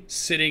reality,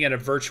 sitting at a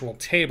virtual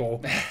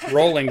table,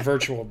 rolling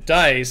virtual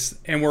dice,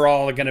 and we're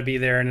all going to be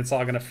there, and it's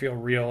all going to feel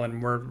real,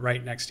 and we're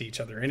right next to each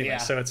other anyway. Yeah.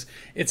 So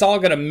it's all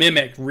going to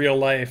mimic real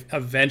life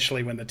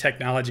eventually when the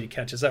technology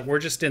catches up. We're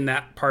just in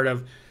that part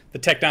of the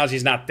technology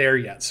is not there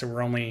yet, so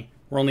we're only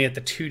at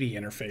the 2D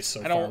interface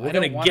so far. We're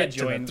going to get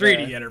to the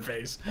 3D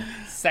interface.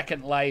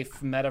 Second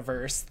Life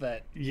metaverse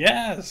that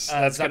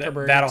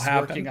that'll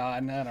happen. Working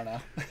on. I don't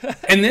know.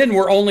 And then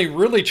we're only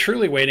really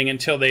truly waiting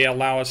until they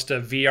allow us to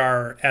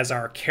VR as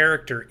our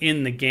character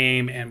in the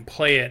game and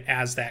play it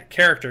as that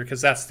character,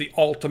 because that's the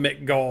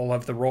ultimate goal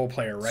of the role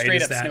player, right?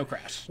 Straight up Snow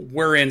Crash.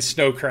 We're in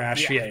Snow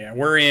Crash. Yeah.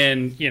 We're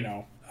in,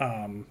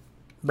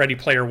 Ready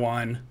Player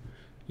One.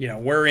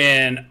 We're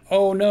in,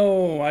 oh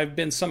no, I've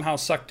been somehow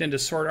sucked into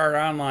Sword Art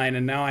Online,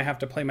 and now I have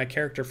to play my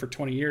character for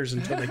 20 years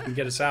until they can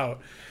get us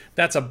out.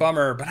 That's a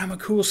bummer, but I'm a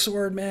cool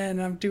sword man,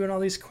 and I'm doing all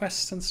these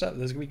quests and stuff.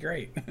 This is going to be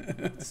great.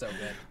 So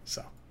good.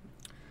 So.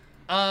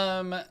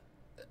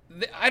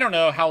 I don't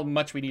know how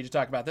much we need to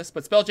talk about this,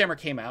 but Spelljammer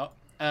came out.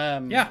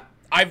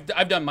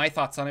 I've done my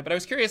thoughts on it, but I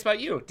was curious about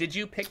you. Did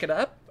you pick it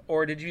up?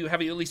 Or have you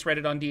at least read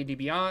it on D&D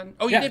Beyond?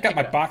 Oh, you did. Got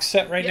my box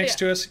set right next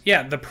to us.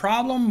 Yeah, the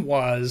problem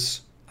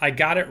was I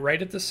got it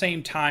right at the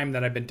same time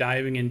that I've been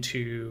diving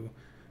into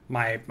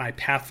my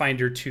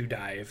Pathfinder 2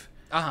 dive.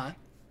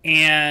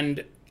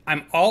 And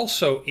I'm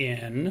also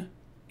in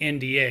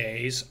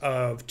NDAs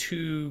of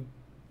 2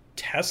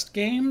 test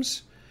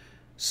games.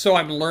 So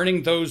I'm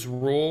learning those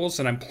rules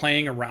and I'm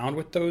playing around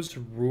with those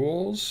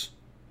rules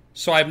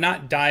So I've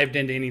not dived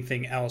into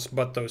anything else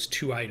but those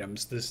two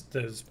items. My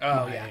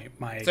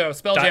so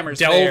Spelljammer's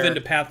delve into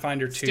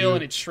Pathfinder 2. Still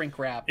in its shrink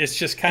wrap. It's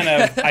just kind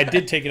of, I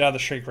did take it out of the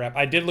shrink wrap.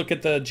 I did look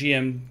at the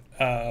GM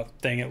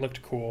thing. It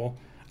looked cool.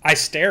 I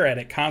stare at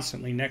it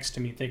constantly next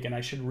to me thinking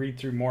I should read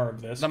through more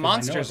of this. The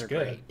monsters are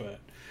good, great. But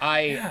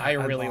I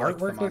really like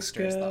the artwork looks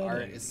monsters. good. The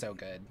art is so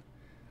good.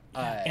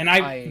 And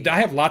I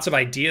have lots of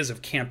ideas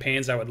of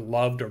campaigns I would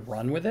love to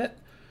run with it,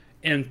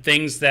 and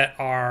things that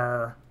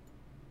are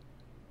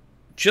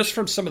just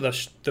from some of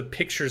the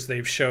pictures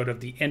they've showed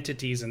of the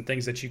entities and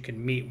things that you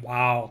can meet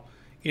while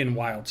in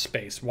Wild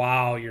Space,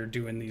 while you're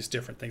doing these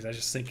different things. I was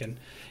just thinking.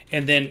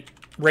 And then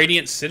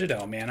Radiant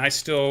Citadel, man. I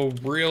still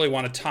really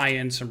want to tie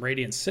in some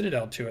Radiant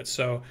Citadel to it.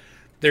 So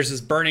there's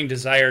this burning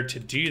desire to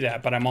do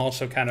that, but I'm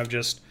also kind of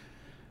just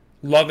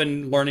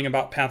loving learning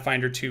about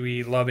Pathfinder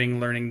 2e, loving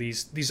learning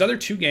these other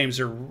two games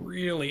are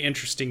really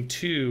interesting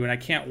too, and I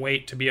can't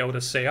wait to be able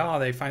to say, oh,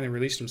 they finally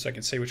released them so I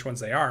can say which ones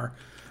they are.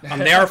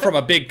 They are from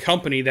a big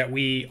company that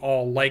we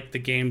all like the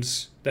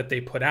games that they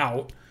put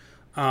out.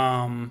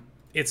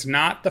 It's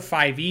not the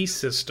 5e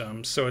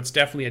system, so it's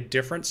definitely a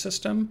different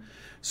system.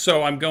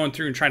 So I'm going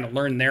through and trying to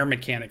learn their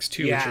mechanics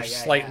too, which are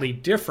slightly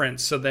different.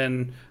 So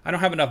then I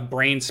don't have enough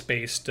brain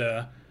space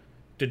to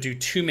do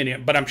too many,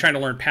 but I'm trying to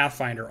learn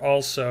Pathfinder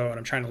also, and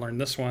I'm trying to learn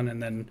this one,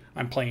 and then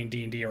I'm playing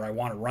D&D, or I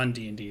want to run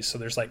D&D. So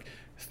there's like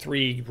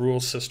 3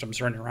 rule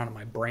systems running around in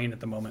my brain at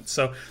the moment.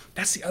 So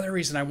that's the other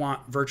reason I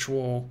want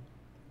virtual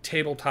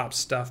tabletop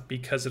stuff,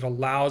 because it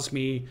allows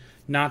me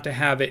not to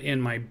have it in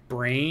my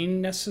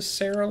brain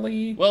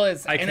necessarily. Well,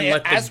 as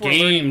we're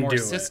learning more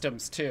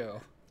systems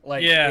too,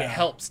 like it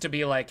helps to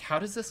be like, how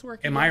does this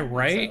work? Am I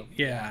right? So,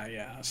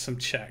 yeah, some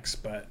checks,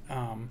 but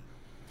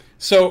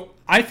so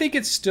I think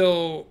it's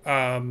still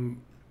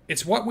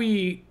is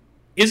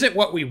it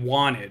what we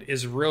wanted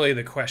is really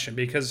the question,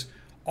 because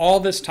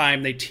all this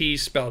time they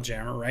tease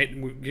Spelljammer, right?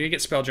 We're gonna get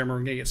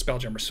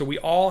Spelljammer. So we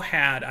all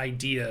had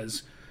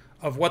ideas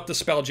of what the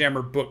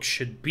Spelljammer book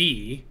should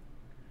be,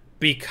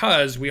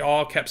 because we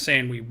all kept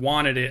saying we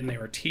wanted it and they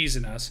were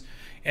teasing us,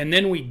 and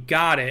then we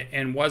got it,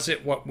 and was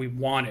it what we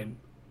wanted?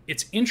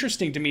 It's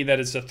interesting to me that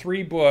it's a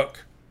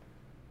 3-book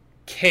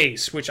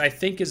case, which I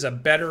think is a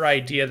better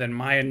idea than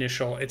my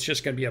initial. It's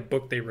just going to be a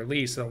book they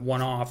release, a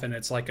one-off, and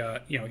it's like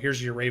a,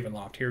 here's your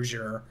Ravenloft, here's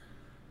your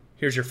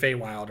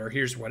Feywild, or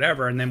here's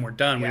whatever, and then we're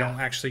done. We don't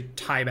actually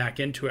tie back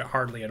into it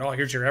hardly at all.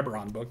 Here's your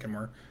Eberron book,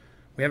 and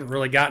we haven't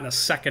really gotten a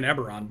second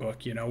Eberron book.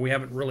 We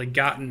haven't really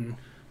gotten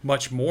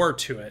much more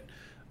to it.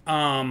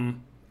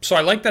 So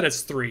I like that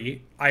it's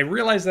 3. I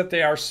realize that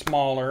they are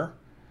smaller,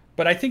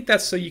 but I think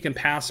that's so you can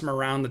pass them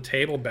around the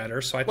table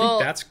better. So I think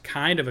that's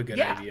kind of a good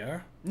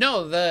idea.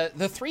 No,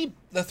 the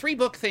 3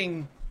 book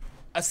thing,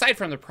 aside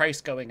from the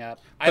price going up,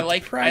 I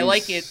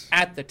like it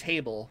at the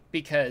table,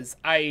 because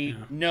I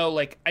know,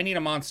 like, I need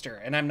a monster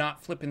and I'm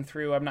not flipping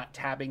through, I'm not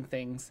tabbing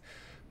things.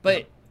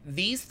 But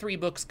these 3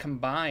 books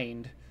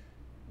combined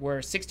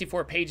were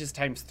 64 pages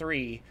times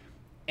 3,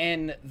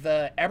 and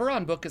the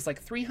Eberron book is like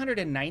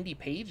 390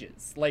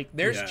 pages. Like,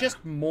 there's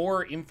just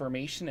more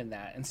information in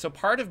that. And so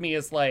part of me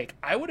is like,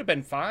 I would have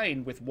been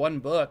fine with 1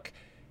 book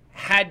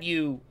had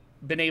you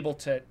been able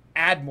to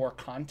add more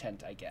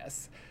content, I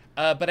guess.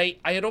 But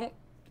I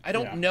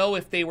don't know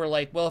if they were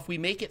like, well, if we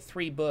make it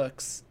 3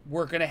 books,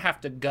 we're gonna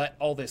have to gut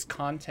all this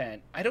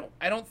content. I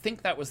don't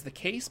think that was the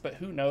case, but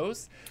who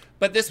knows?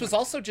 But this was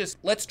also just,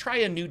 let's try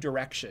a new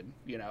direction.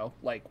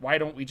 Like, why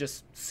don't we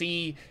just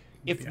see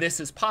if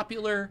this is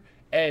popular,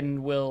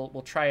 and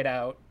we'll try it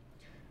out.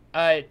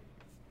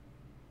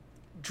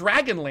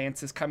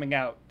 Dragonlance is coming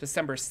out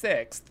December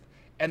 6th,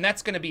 and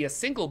that's going to be a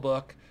single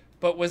book.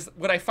 But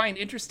what I find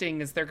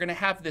interesting is they're going to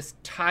have this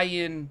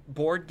tie-in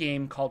board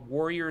game called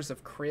Warriors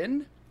of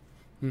Krynn,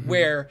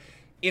 where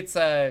it's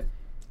a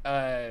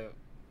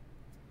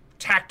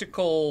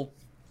tactical,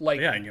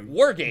 like,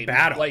 war game.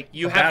 Battle. Like,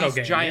 you have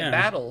these giant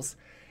battles.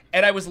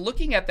 And I was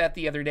looking at that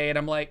the other day, and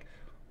I'm like,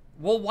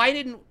 well, why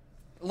didn't...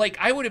 Like,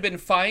 I would have been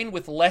fine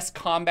with less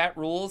combat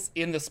rules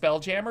in the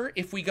Spelljammer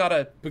if we got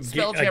a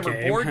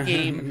Spelljammer board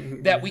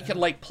game that we could,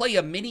 like, play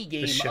a mini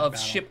game of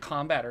ship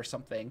combat or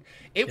something.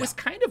 It was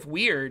kind of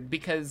weird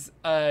because,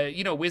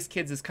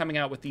 WizKids is coming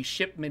out with these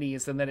ship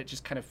minis, and then it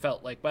just kind of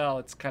felt like, well,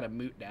 it's kind of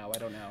moot now. I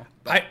don't know.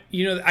 But,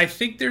 I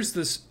think there's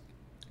this...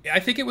 I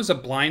think it was a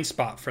blind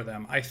spot for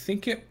them. I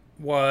think it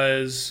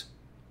was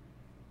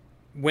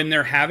when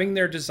they're having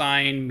their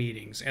design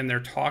meetings and they're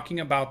talking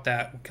about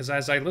that, because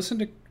as I listened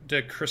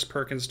to Chris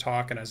Perkins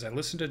talk, and as I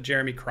listened to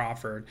Jeremy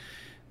Crawford,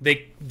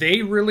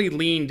 they really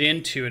leaned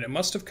into it. It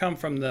must have come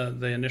from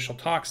the initial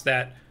talks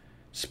that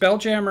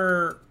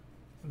Spelljammer,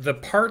 the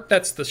part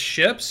that's the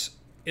ships,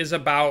 is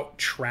about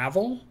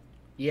travel.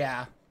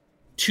 Yeah.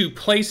 To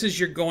places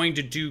you're going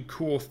to do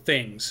cool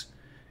things.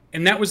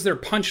 And that was their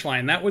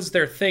punchline. That was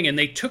their thing. And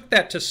they took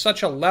that to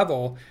such a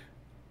level,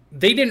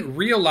 they didn't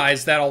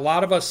realize that a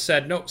lot of us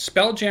said, no,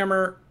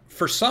 Spelljammer,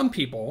 for some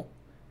people,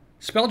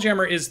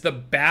 Spelljammer is the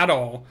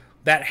battle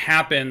that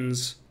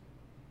happens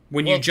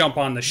when you jump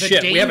on the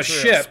ship. We have a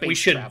ship. We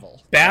should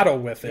battle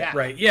with it,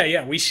 right?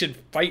 Yeah. We should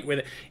fight with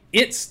it.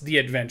 It's the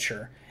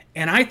adventure.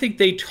 And I think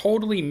they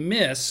totally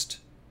missed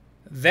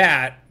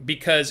that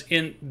because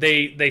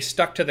they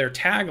stuck to their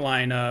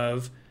tagline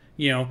of,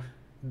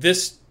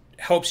 this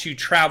helps you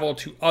travel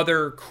to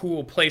other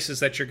cool places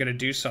that you're going to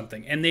do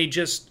something. And they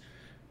just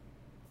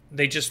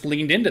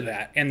leaned into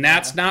that. And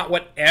that's not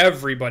what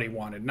everybody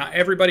wanted. Not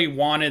everybody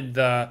wanted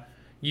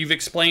you've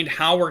explained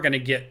how we're going to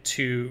get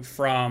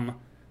from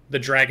the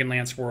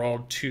Dragonlance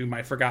world to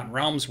my Forgotten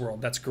Realms world.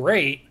 That's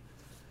great.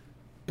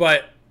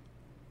 But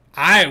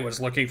I was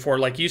looking for,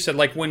 like you said,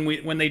 like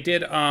when they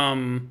did,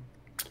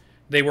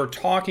 they were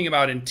talking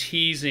about and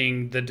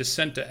teasing the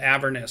Descent to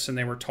Avernus, and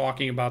they were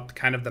talking about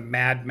kind of the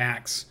Mad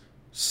Max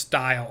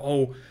style.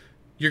 Oh,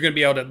 you're going to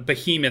be able to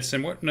behemoths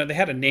and what? No, they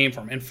had a name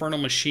for them, infernal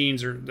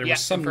machines, or there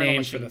was some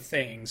name for the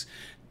things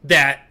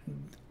that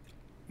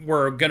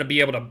were going to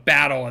be able to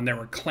battle, and there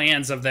were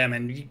clans of them,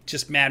 and you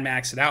just Mad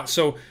Max it out.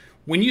 So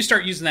when you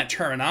start using that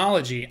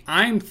terminology,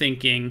 I'm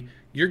thinking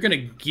you're going to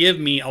give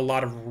me a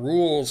lot of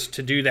rules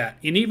to do that.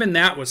 And even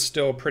that was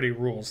still pretty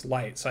rules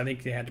light. So I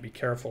think they had to be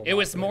careful. It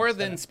was more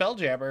than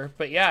Spelljammer,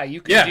 but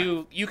you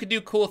could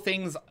do cool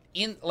things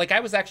in, like I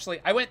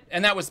went,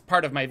 and that was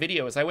part of my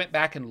video, is I went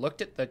back and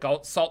looked at the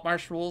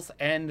Saltmarsh rules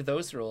and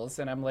those rules,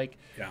 and I'm like,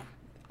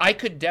 I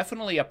could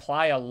definitely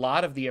apply a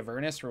lot of the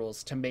Avernus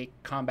rules to make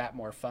combat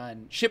more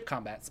fun, ship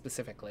combat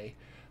specifically.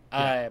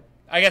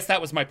 I guess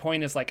that was my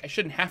point, is like, I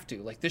shouldn't have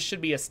to. Like, this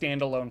should be a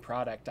standalone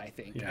product, I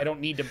think. Yeah. I don't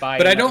need to buy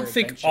But I don't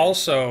think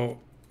also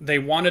they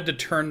wanted to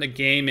turn the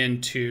game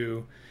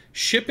into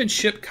ship and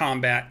ship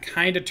combat,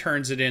 kind of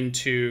turns it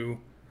into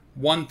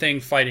one thing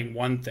fighting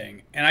one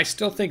thing. And I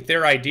still think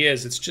their idea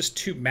is it's just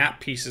two map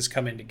pieces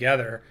coming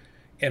together,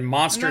 and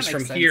monsters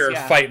from here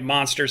fight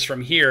monsters from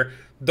here.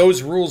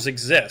 Those rules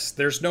exist.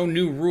 There's no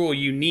new rule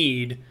you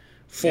need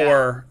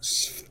for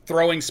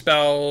throwing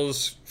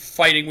spells,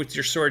 fighting with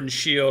your sword and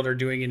shield, or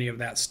doing any of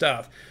that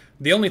stuff.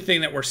 The only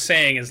thing that we're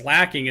saying is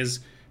lacking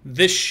is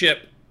this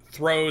ship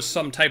throws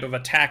some type of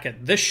attack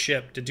at this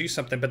ship to do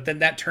something, but then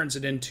that turns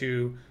it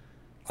into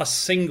a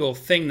single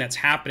thing that's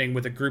happening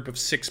with a group of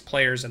 6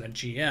 players and a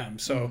GM.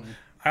 So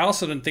I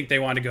also didn't think they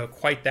wanted to go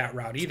quite that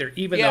route either,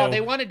 even though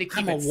they wanted to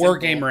keep I'm a war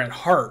gamer at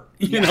heart.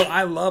 You know,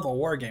 I love a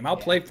war game. I'll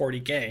play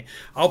 40K.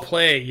 I'll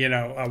play,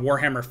 a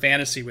Warhammer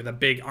Fantasy with a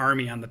big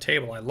army on the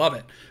table. I love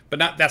it.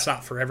 But that's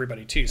not for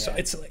everybody too. So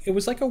it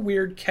was like a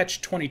weird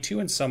catch-22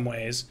 in some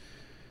ways.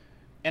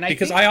 And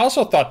I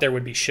also thought there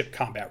would be ship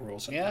combat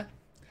rules in there.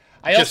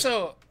 I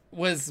also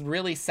was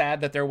really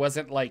sad that there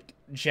wasn't like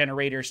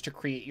generators to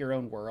create your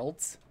own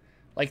worlds.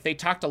 Like, they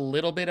talked a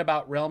little bit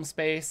about Realm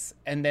Space,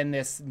 and then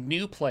this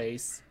new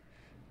place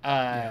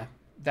that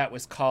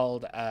was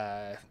called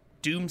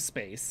Doom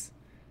Space,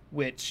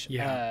 which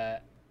I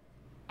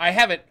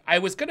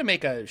was going to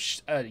make a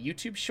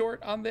YouTube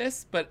short on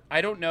this, but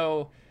I don't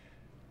know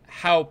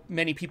how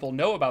many people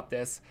know about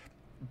this.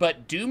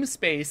 But Doom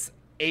Space,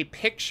 a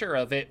picture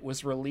of it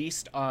was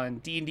released on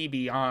D&D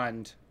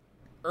Beyond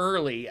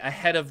early,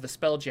 ahead of the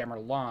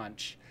Spelljammer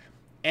launch,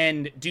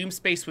 and Doom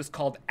Space was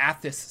called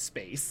Athos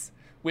Space,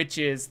 which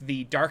is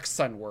the Dark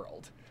Sun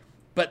world.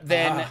 But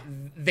then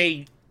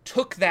they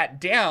took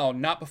that down,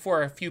 not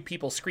before a few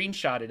people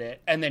screenshotted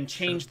it, and then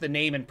changed the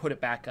name and put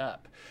it back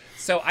up.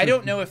 So I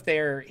don't know if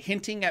they're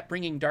hinting at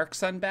bringing Dark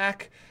Sun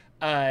back,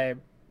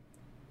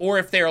 or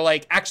if they're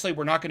like, actually,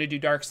 we're not going to do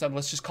Dark Sun,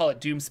 let's just call it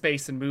Doom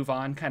Space and move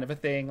on, kind of a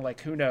thing. Like,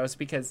 who knows?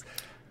 Because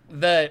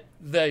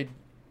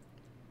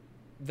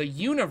the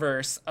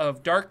universe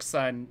of Dark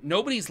Sun,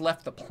 nobody's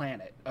left the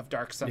planet of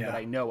Dark Sun that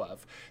I know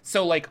of.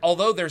 So, like,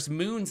 although there's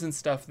moons and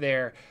stuff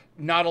there,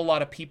 not a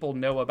lot of people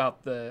know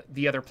about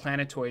the other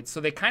planetoids.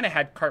 So they kind of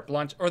had carte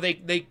blanche, or they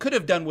could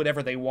have done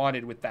whatever they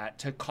wanted with that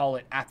to call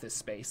it Athos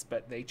Space,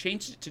 but they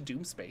changed it to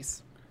Doom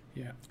Space.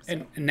 Yeah. So.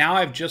 And now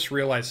I've just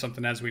realized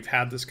something as we've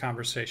had this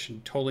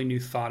conversation, totally new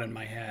thought in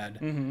my head.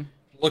 Mm-hmm.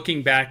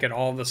 Looking back at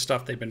all the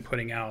stuff they've been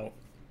putting out,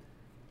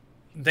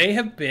 they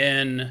have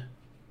been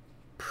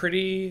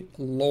pretty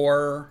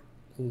lore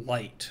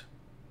light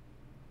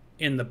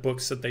in the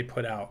books that they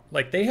put out.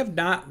 Like, they have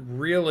not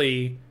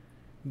really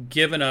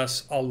given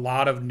us a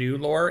lot of new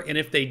lore, and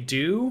if they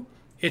do,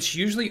 it's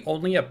usually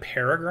only a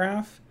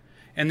paragraph,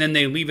 and then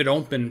they leave it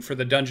open for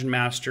the dungeon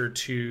master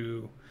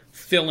to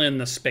fill in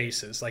the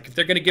spaces. Like, if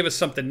they're going to give us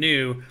something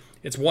new,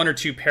 it's 1 or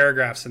 2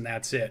 paragraphs and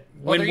that's it.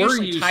 Well, they're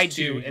usually tied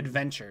to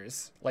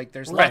adventures. Like,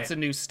 there's lots of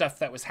new stuff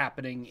that was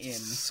happening in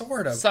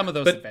some of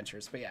those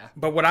adventures, but yeah.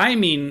 But what I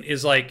mean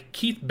is, like,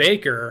 Keith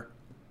Baker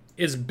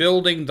is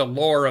building the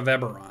lore of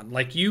Eberron.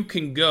 Like, you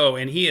can go,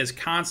 and he is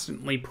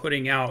constantly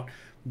putting out,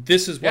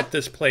 this is what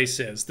this place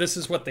is. This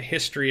is what the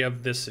history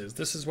of this is.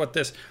 This is what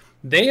this...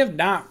 They have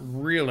not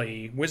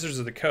really, Wizards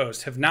of the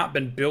Coast, have not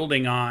been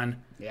building on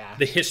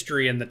the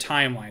history and the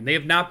timeline. They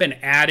have not been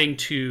adding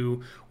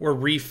to or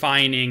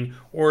refining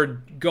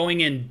or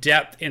going in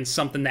depth in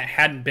something that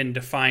hadn't been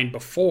defined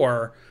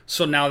before.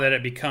 So now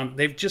that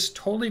they've just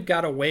totally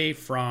got away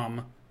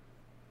from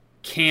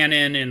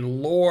canon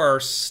and lore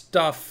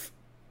stuff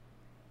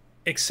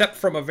except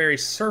from a very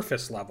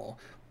surface level.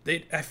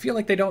 I feel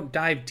like they don't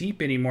dive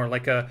deep anymore,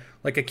 like a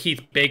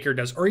Keith Baker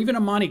does, or even a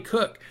Monty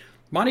Cook.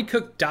 Monty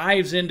Cook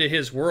dives into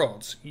his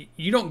worlds.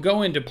 You don't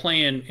go into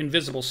playing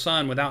Invisible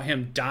Sun without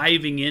him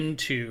diving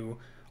into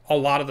a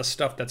lot of the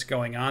stuff that's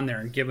going on there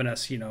and giving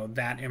us,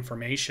 that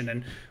information.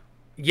 And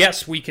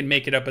yes, we can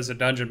make it up as a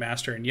dungeon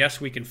master, and yes,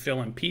 we can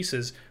fill in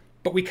pieces,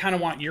 but we kind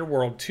of want your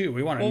world too.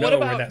 We want to know what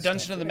about where that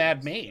Dungeon of the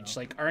Mad Mage?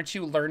 Like, aren't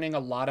you learning a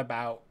lot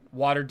about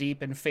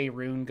Waterdeep and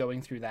Faerun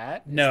going through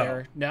that?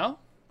 No?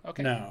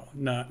 Okay. No,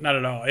 not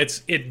at all.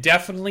 It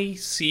definitely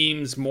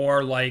seems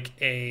more like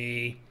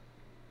it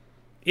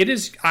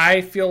is.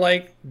 I feel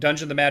like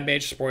Dungeon of the Mad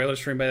Mage, spoilers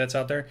for anybody that's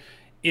out there,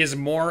 is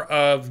more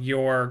of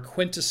your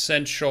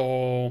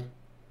quintessential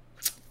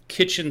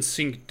kitchen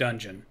sink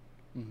dungeon.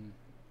 Mm-hmm.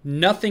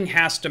 Nothing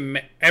has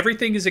to.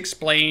 Everything is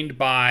explained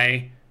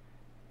by,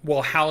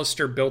 well,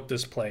 Halaster built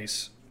this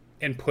place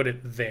and put it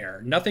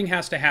there. Nothing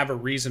has to have a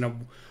reason of,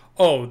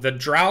 oh, the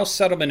Drow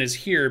settlement is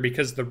here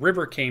because the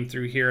river came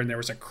through here and there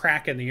was a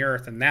crack in the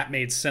earth and that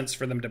made sense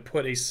for them to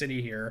put a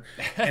city here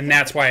and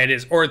that's why it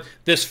is. Or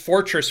this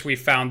fortress we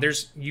found,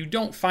 you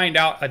don't find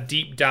out a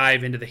deep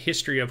dive into the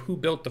history of who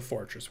built the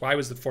fortress. Why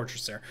was the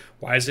fortress there?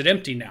 Why is it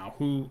empty now?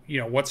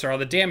 What's all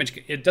the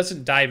damage? It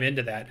doesn't dive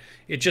into that.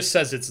 It just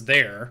says it's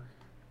there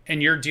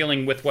and you're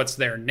dealing with what's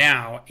there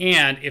now.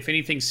 And if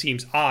anything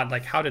seems odd,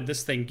 like how did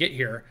this thing get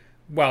here?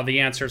 Well, the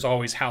answer is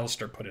always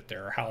Halaster put it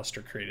there or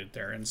Halaster created it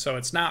there. And so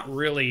it's not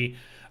really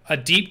a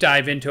deep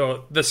dive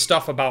into the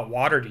stuff about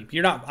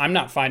Waterdeep. I'm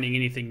not finding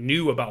anything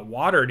new about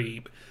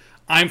Waterdeep.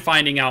 I'm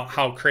finding out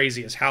how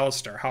crazy is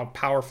Halaster, how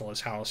powerful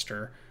is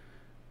Halaster,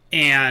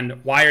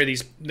 and why are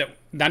these,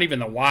 not even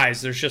the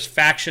whys, there's just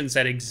factions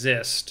that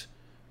exist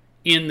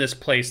in this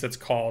place that's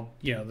called,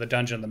 the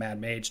Dungeon of the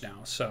Mad Mage now.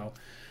 So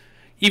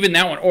even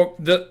that one, or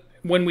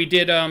when we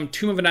did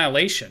Tomb of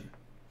Annihilation,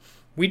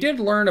 we did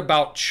learn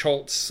about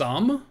Chult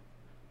some,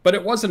 but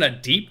it wasn't a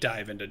deep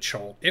dive into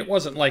Chult. It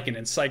wasn't like an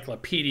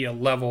encyclopedia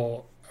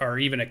level or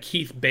even a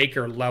Keith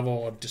Baker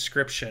level of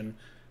description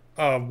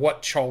of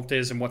what Chult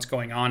is and what's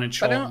going on in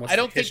Chult. I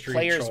don't think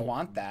players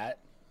want that,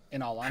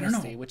 in all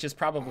honesty, which is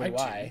probably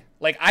why.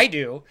 Like, I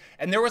do.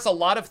 And there was a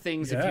lot of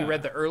things, if you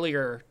read the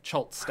earlier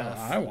Chult stuff,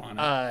 I want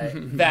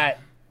it. that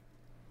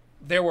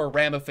there were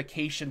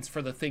ramifications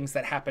for the things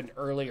that happened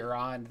earlier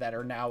on that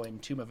are now in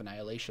Tomb of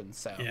Annihilation.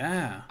 So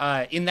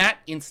in that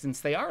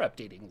instance, they are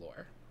updating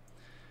lore.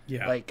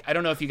 Yeah. Like, I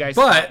don't know if you guys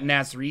saw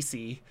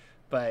Nazrisi,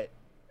 but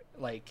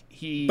like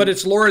But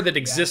it's lore that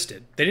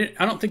existed.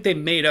 I don't think they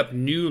made up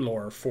new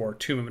lore for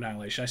Tomb of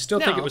Annihilation. I still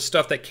think it was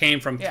stuff that came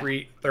from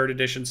 3rd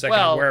edition,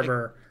 second,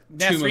 wherever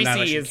Tomb of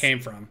Annihilation came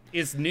from.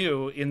 Is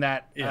new in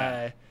that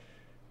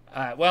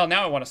well,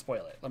 now I want to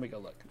spoil it. Let me go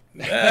look.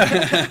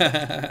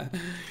 Yeah.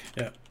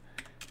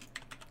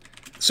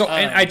 So,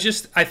 and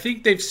I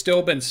think they've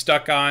still been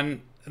stuck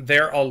on,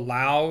 they're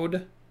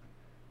allowed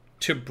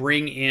to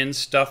bring in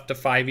stuff to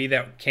 5e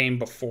that came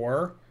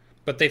before,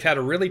 but they've had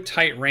a really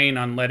tight rein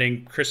on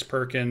letting Chris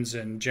Perkins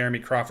and Jeremy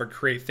Crawford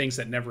create things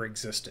that never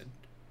existed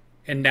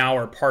and now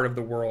are part of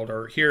the world,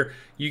 or here,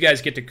 you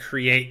guys get to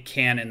create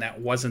canon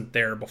that wasn't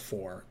there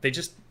before.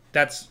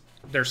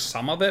 There's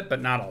some of it,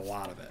 but not a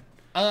lot of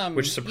it,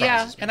 which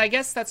surprises me. And I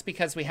guess that's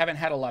because we haven't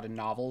had a lot of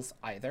novels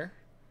either.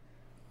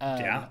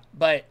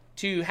 But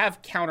to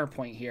have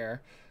counterpoint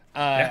here,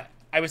 I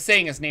was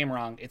saying his name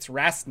wrong. It's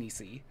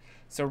Rastnisi.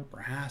 So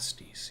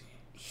Rastnisi.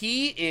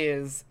 He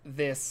is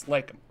this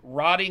like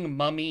rotting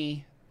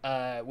mummy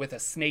with a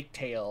snake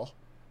tail,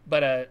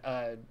 but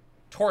a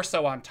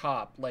torso on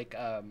top, like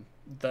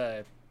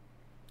the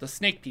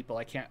snake people.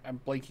 I'm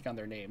blanking on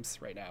their names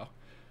right now.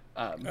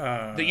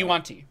 The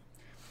Yuan-ti.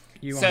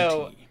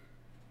 So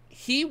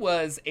he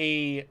was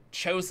a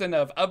chosen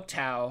of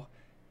Ubtao,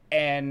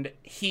 and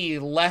he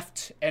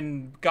left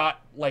and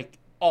got like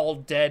all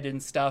dead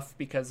and stuff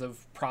because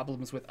of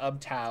problems with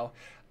Ubtao.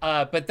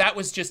 But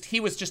he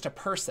was just a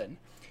person.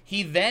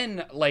 He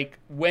then like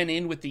went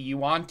in with the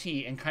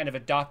Yuan-ti and kind of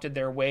adopted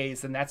their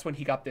ways, and that's when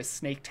he got this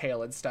snake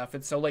tail and stuff.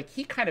 And so like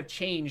he kind of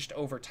changed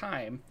over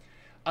time.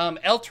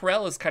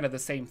 Elturel is kind of the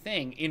same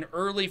thing. In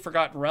early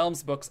Forgotten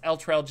Realms books,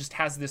 Elturel just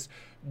has this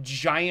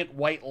giant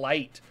white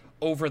light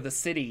over the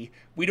city.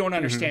 We don't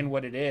understand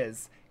what it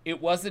is. It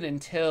wasn't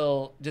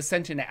until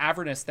Descent into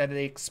Avernus that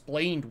they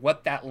explained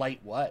what that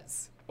light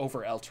was over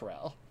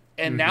Elturel.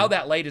 And now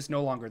that light is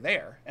no longer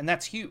there. And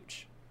that's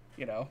huge,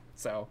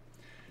 So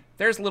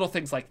there's little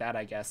things like that,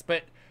 I guess.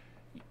 But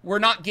we're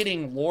not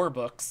getting lore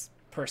books,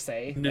 per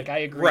se. Like, I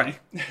agree. Right.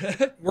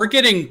 We're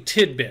getting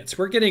tidbits.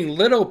 We're getting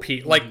little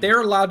pieces. Like, they're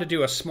allowed to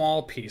do a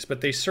small piece,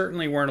 but they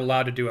certainly weren't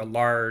allowed to do a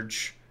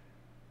large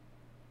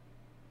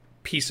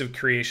piece of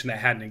creation that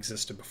hadn't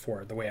existed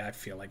before, the way I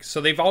feel like.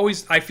 So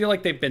I feel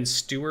like they've been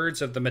stewards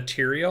of the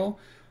material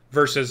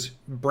versus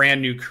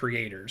brand new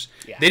creators.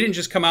 Yeah. They didn't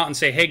just come out and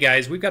say, hey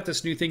guys, we've got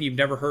this new thing you've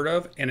never heard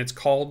of, and it's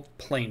called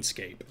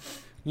Planescape.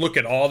 Look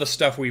at all the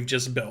stuff we've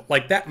just built.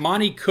 Like, that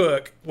Monty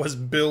Cook was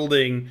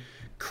building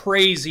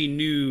crazy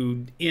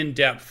new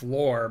in-depth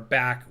lore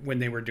back when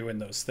they were doing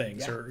those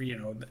things. Or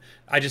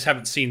I just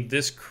haven't seen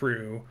this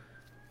crew,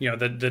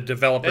 the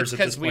developers.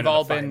 That's because we've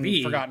all been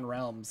Forgotten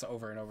Realms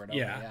over and over and over.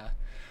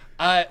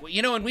 Yeah.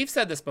 And we've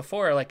said this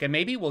before, like, and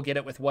maybe we'll get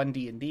it with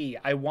 1D&D.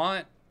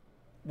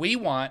 We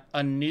want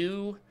a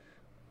new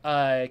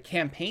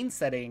campaign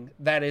setting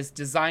that is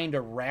designed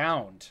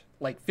around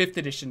like 5th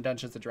edition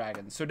Dungeons and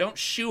Dragons. So don't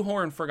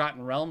shoehorn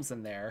Forgotten Realms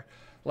in there.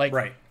 Like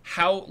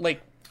how,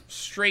 like,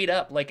 straight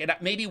up, like, and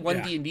maybe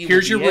 1D&D.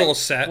 Here's your rule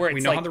set.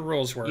 We know how the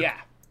rules work. Yeah.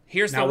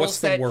 Here's the rule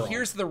set.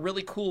 Here's the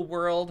really cool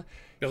world.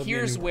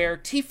 Here's where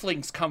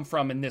tieflings come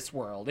from in this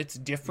world. It's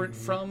different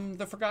from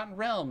the Forgotten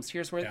Realms.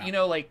 Here's where,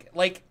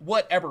 like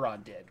what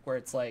Eberron did, where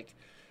it's like,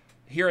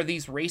 here are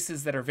these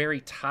races that are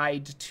very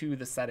tied to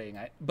the setting,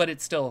 but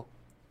it's still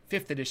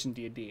 5th edition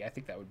D&D. I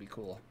think that would be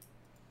cool.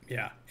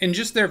 Yeah. And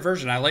just their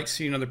version. I like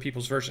seeing other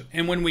people's version.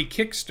 And when we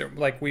Kickstarter,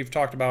 like we've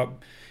talked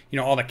about,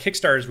 all the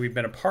Kickstarters we've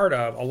been a part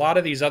of, a lot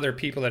of these other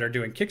people that are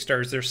doing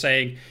Kickstarters, they're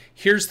saying,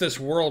 here's this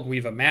world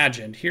we've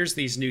imagined. Here's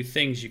these new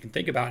things you can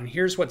think about. And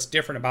here's what's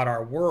different about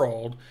our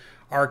world,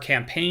 our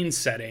campaign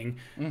setting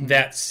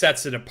that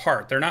sets it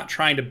apart. They're not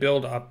trying to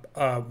build up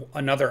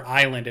another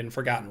island in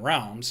Forgotten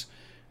Realms.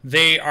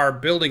 They are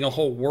building a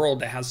whole world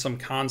that has some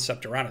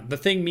concept around it. The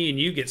thing me and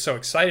you get so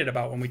excited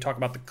about when we talk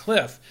about the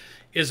Cliff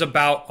is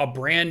about a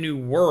brand new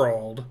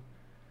world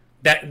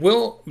that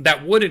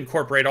would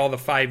incorporate all the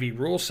 5e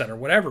rule set or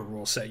whatever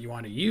rule set you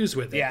want to use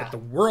with it. Yeah. But the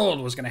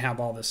world was going to have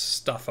all this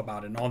stuff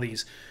about it and all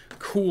these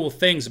cool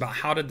things about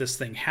how did this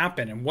thing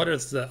happen and what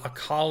is the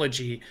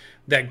ecology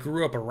that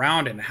grew up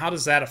around it and how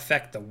does that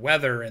affect the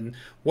weather and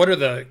what are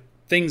the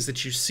things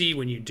that you see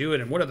when you do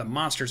it and what are the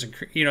monsters and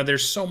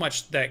there's so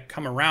much that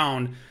come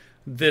around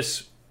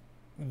this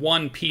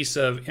one piece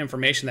of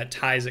information that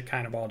ties it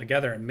kind of all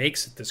together and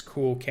makes it this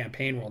cool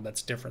campaign world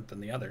that's different than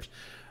the others.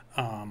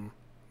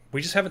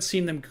 We just haven't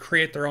seen them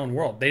create their own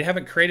world. They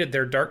haven't created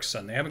their Dark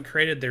Sun. They haven't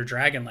created their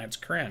Dragonlance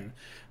Krynn.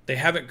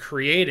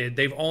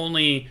 They've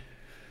only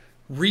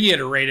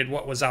reiterated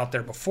what was out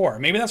there before.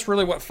 Maybe that's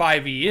really what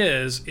 5e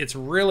is. It's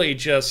really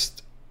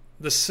just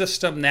the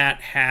system that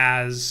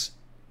has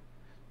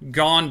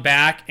gone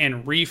back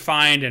and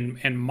refined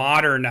and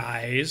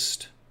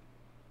modernized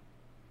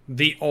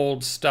the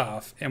old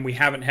stuff, and we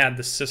haven't had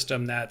the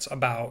system that's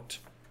about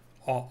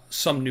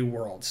some new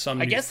world. It's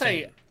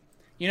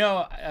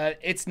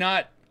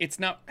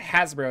not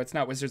Hasbro, it's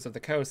not Wizards of the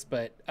Coast,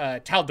 but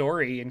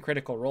Tal'Dorei in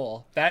Critical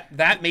Role.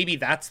 That maybe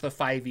that's the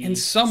 5e in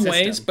some system.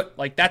 ways, but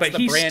like that's but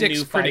the brand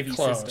new 5e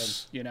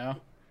close. system,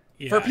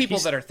 for people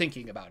that are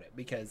thinking about it,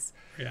 because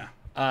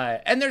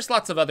and there's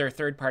lots of other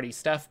third-party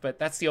stuff, but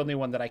that's the only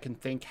one that I can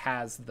think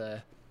has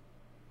the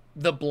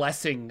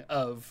blessing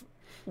of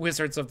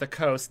Wizards of the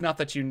Coast. Not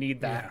that you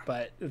need that,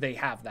 but they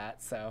have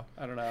that, so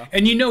I don't know.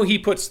 And he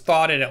puts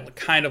thought in it,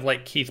 kind of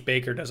like Keith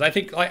Baker does. I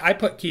think I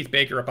put Keith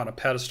Baker up on a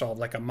pedestal,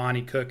 like a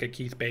Monty Cook, a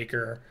Keith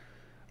Baker,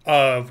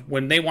 of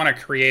when they want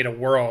to create a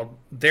world,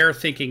 they're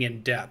thinking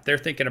in depth. They're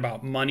thinking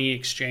about money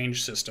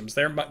exchange systems.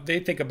 They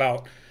think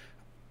about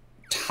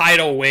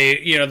tidal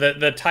wave,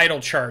 the tidal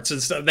charts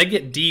and stuff. They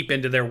get deep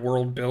into their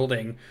world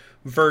building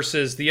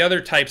versus the other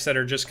types that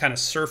are just kind of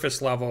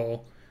surface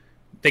level.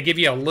 They give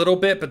you a little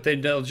bit, but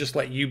they'll just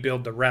let you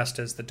build the rest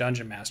as the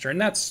dungeon master. And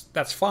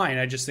that's fine.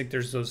 I just think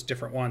there's those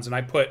different ones.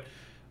 And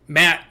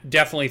Matt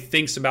definitely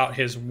thinks about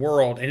his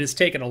world and has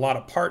taken a lot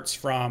of parts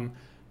from,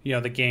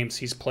 the games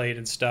he's played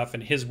and stuff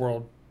and his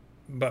world,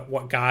 but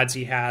what gods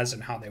he has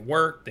and how they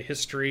work, the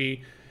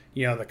history,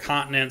 the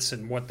continents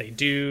and what they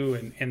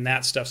do and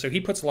that stuff. So he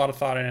puts a lot of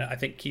thought in it. I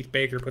think Keith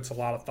Baker puts a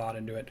lot of thought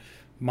into it.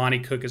 Monty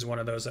Cook is one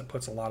of those that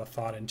puts a lot of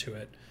thought into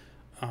it.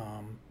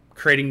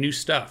 Creating new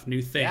stuff,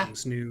 new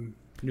things, new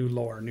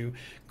lore,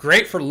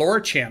 great for lore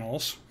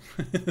channels,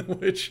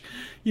 which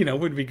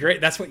would be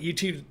great. That's what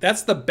YouTube.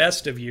 That's the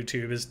best of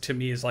YouTube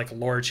is like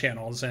lore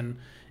channels and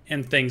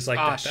things like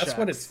that. That's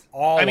what it's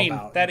all about. I mean,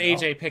 that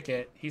AJ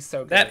Pickett, he's so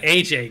good. That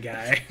AJ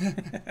guy,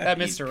 that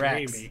Mr.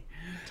 Rex,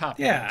 top.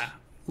 Yeah,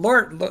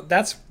 lore.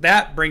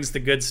 That brings the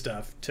good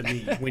stuff to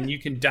me when you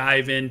can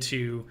dive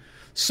into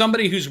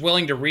somebody who's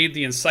willing to read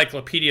the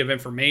encyclopedia of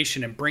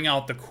information and bring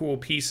out the cool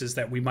pieces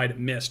that we might have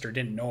missed or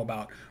didn't know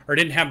about or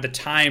didn't have the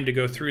time to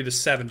go through the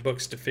 7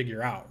 books to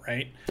figure out,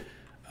 right?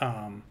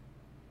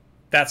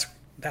 That's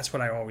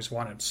what I always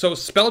wanted. So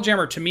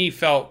Spelljammer to me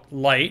felt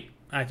light.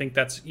 I think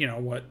that's,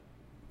 what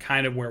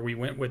kind of where we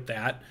went with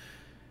that.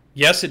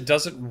 Yes, it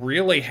doesn't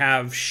really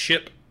have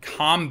ship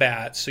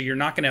combat, so you're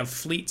not going to have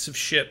fleets of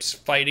ships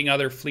fighting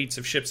other fleets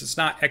of ships. It's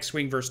not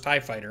X-Wing versus TIE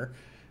Fighter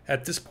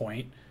at this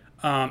point.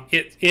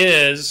 It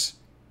is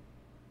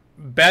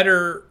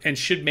better and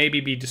should maybe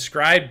be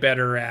described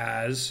better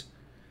as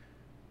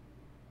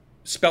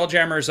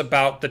Spelljammer is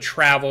about the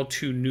travel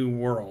to new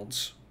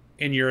worlds,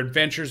 and your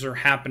adventures are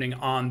happening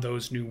on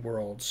those new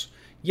worlds.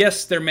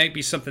 Yes, there may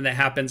be something that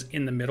happens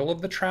in the middle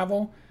of the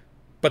travel,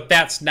 but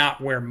that's not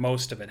where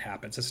most of it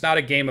happens. It's not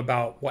a game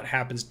about what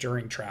happens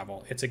during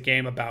travel. It's a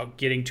game about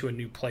getting to a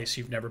new place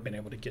you've never been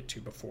able to get to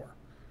before.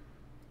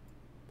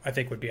 I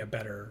think would be a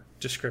better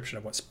description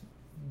of what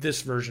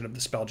this version of the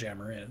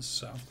Spelljammer is.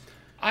 So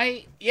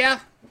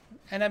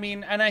and I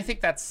mean, and I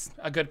think that's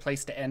a good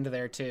place to end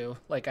there too.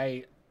 Like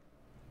I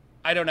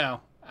don't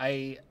know.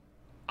 I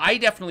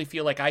definitely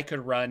feel like I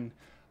could run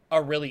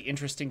a really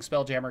interesting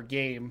Spelljammer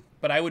game,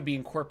 but I would be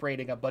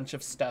incorporating a bunch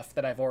of stuff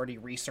that I've already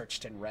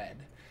researched and read.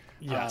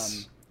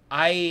 Yes.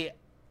 I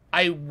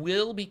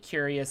will be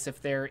curious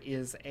if there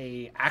is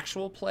a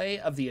actual play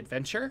of the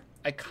adventure.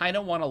 I kind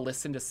of want to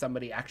listen to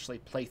somebody actually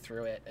play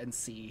through it and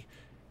see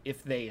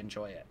if they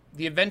enjoy it.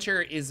 The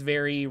adventure is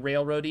very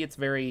railroady. It's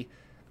very,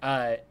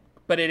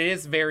 but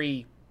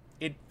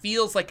it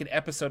feels like an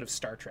episode of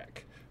Star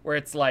Trek, where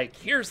it's like,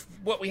 here's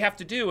what we have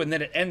to do, and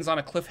then it ends on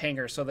a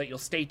cliffhanger so that you'll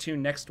stay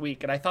tuned next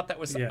week. And I thought that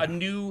was a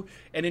new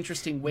and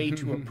interesting way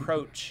to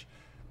approach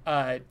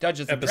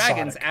Dungeons and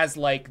Dragons as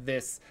like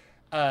this,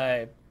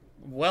 a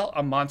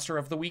monster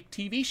of the week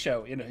TV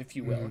show, if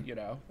you will,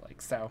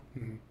 like so.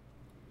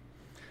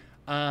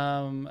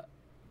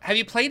 Have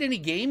you played any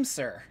games,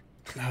 sir?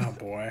 Oh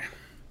boy.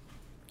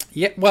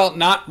 Yeah, well,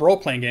 not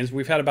role-playing games.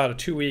 We've had about a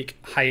 2-week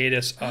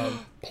hiatus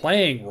of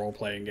playing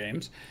role-playing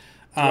games.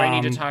 Do I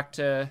need to talk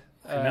to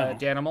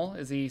Danimal?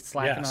 Is he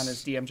slacking on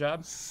his DM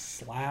job?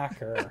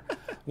 Slacker.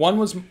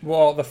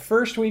 The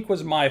first week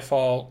was my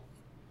fault,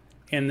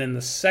 and then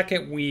the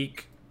second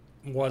week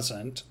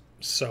wasn't,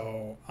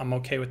 so I'm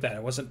okay with that.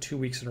 It wasn't 2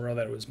 weeks in a row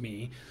that it was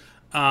me.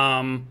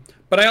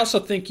 But I also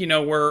think,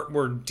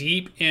 we're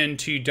deep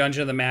into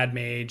Dungeon of the Mad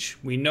Mage.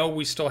 We know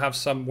we still have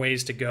some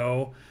ways to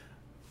go,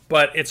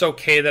 but it's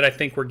okay that I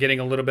think we're getting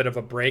a little bit of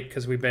a break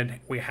because we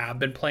have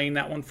been playing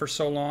that one for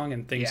so long,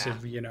 and things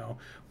have,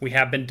 we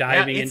have been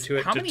diving into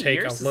it to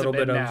take a little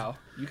bit of. Now?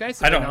 You guys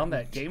have been on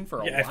that game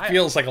for a while. It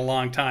feels like a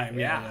long time.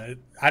 Yeah.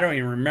 I don't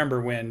even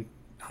remember when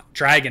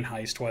Dragon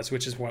Heist was,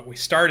 which is what we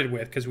started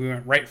with, because we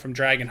went right from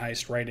Dragon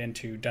Heist right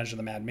into Dungeon of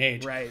the Mad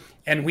Mage. Right.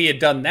 And we had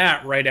done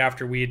that right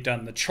after we had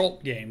done the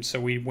Chult game,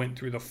 so we went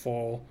through the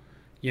full,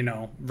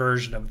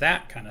 version of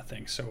that kind of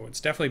thing. So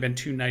it's definitely been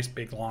 2 nice,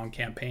 big, long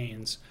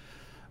campaigns.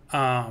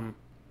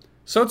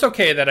 So it's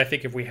okay that I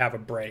think if we have a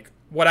break.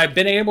 What I've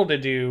been able to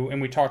do, and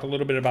we talked a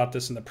little bit about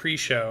this in the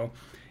pre-show,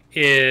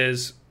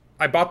 is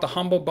I bought the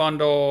Humble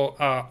Bundle,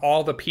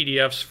 all the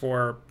PDFs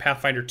for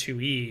Pathfinder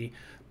 2E,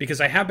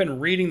 because I have been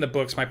reading the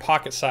books, my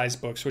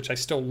pocket-sized books, which I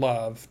still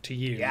love to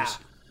use. Yeah.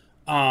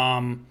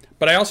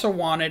 But I also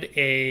wanted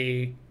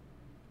a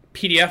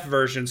PDF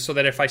version so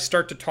that if I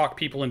start to talk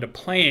people into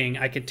playing,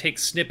 I can take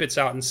snippets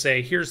out and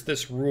say, here's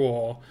this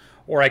rule,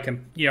 or I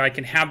can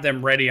have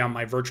them ready on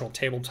my virtual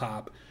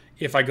tabletop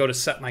if I go to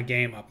set my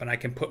game up, and I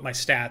can put my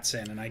stats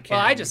in, and I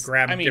can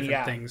grab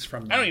different things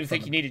from. I don't even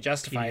think you need to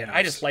justify PDFs. it.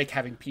 I just like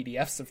having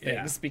PDFs of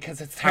things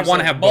because I want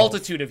to have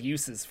multitude of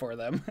uses for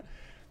them.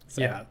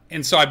 So. Yeah,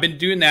 and so I've been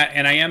doing that,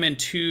 and I am in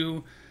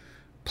 2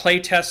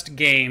 playtest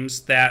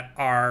games that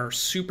are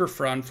super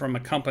fun from a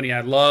company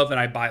I love, and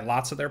I buy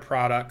lots of their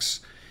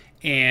products.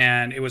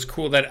 And it was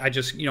cool that I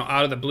just,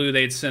 out of the blue,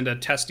 they'd send a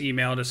test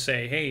email to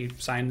say, hey,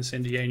 sign this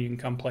NDA and you can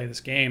come play this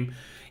game.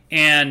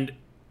 And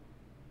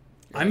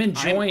I'm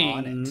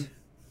enjoying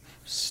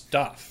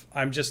stuff.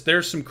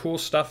 There's some cool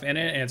stuff in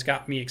it, and it's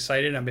got me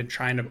excited. I've been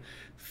trying to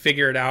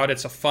figure it out.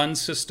 It's a fun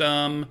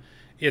system.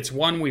 It's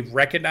one we've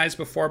recognized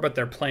before, but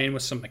they're playing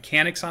with some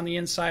mechanics on the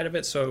inside of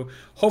it. So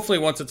hopefully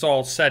once it's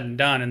all said and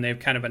done and they've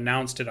kind of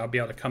announced it, I'll be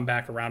able to come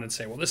back around and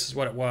say, well, this is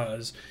what it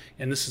was,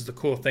 and this is the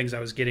cool things I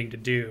was getting to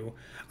do.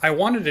 I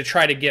wanted to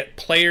try to get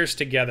players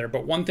together,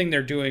 but one thing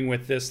they're doing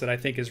with this that I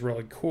think is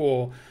really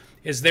cool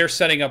is they're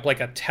setting up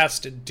like a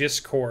test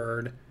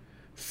Discord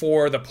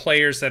for the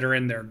players that are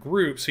in their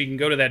group. So you can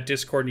go to that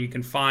Discord and you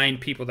can find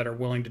people that are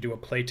willing to do a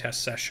playtest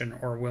session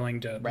or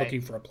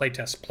looking for a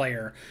playtest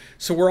player.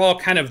 So we're all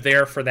kind of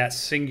there for that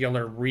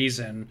singular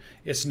reason.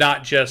 It's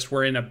not just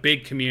we're in a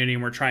big community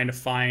and we're trying to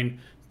find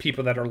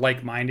people that are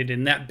like-minded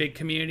in that big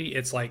community.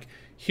 It's like,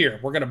 here,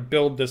 we're going to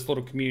build this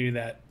little community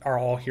that are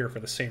all here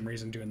for the same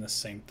reason, doing the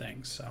same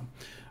thing. So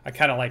I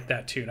kind of like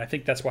that too. And I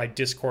think that's why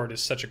Discord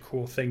is such a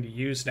cool thing to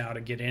use now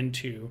to get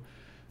into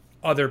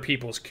other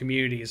people's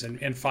communities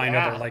and find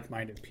other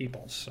like-minded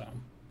people. So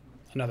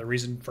another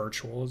reason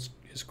virtual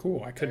is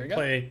cool. I couldn't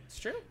play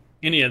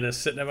any of this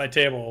sitting at my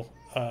table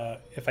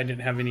if I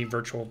didn't have any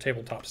virtual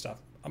tabletop stuff.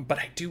 But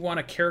I do want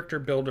a character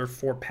builder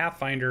for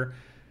Pathfinder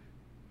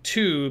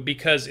 2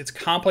 because it's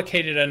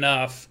complicated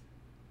enough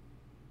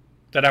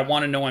that I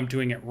want to know I'm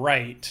doing it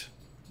right.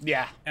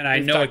 Yeah. And I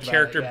know a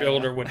character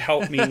builder would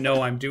help me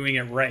know I'm doing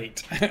it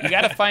right. You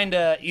got to find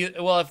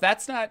if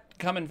that's not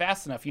coming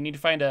fast enough, you need to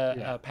find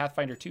a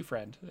Pathfinder 2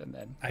 friend. And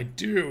then I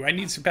do. I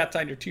need some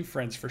Pathfinder 2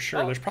 friends for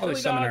sure. There's probably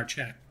some in our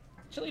chat.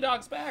 Chili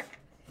Dog's back.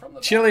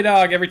 Chili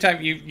Dog, every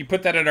time you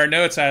put that in our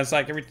notes, I was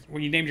like,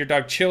 when you named your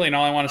dog Chili, and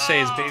all I want to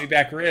say is baby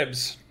back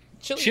ribs.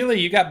 Chili,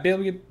 you got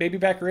baby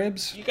back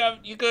ribs? Did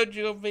you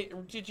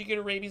get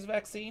a rabies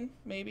vaccine,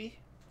 maybe?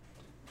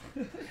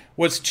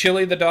 Was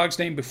Chili the dog's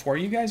name before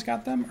you guys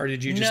got them, or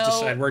did you just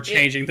decide we're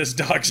changing this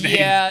dog's name?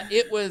 Yeah,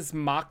 it was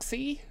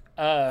Moxie,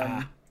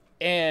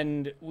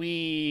 and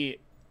we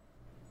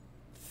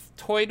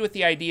toyed with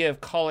the idea of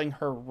calling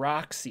her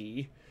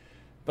Roxy,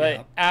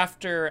 But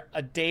after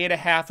a day and a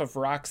half of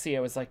Roxy, I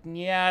was like,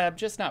 yeah, I'm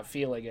just not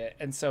feeling it.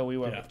 And so we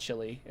went with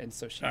Chili, and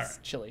so she's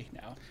Chili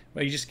now.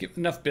 Well, you just give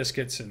enough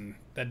biscuits, and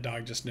that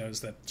dog just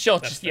knows that.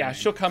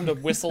 She'll come to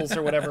whistles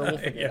or whatever. We'll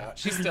figure it out.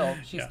 She's still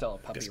a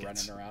puppy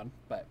biscuits. Running around.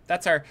 But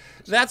that's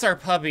our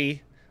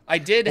puppy. I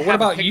did. Well, what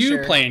about you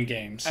playing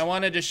games? I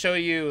wanted to show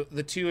you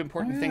the two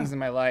important things in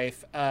my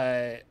life.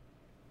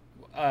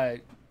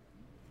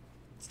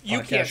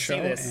 You can't see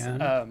this,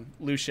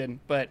 Lucian,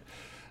 but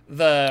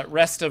the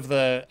rest of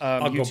the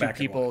YouTube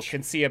people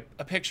can see a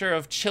picture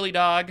of Chili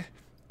Dog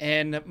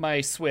and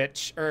my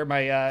Switch, or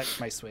my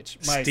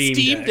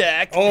Steam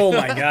Deck. Oh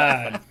my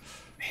God!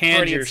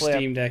 Hand your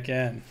Steam Deck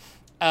in.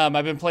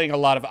 I've been playing a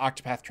lot of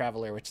Octopath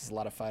Traveler, which is a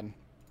lot of fun.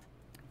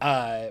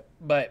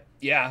 But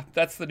yeah,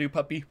 that's the new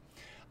puppy.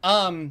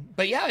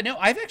 But yeah, no,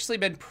 I've actually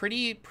been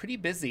pretty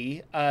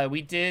busy.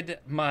 We did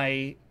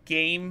my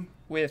game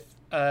with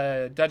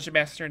Dungeon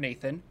Master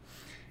Nathan,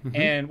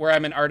 and where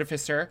I'm an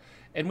artificer,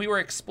 and we were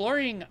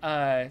exploring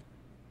a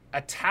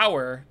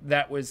tower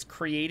that was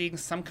creating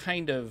some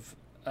kind of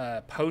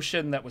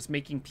potion that was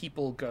making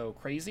people go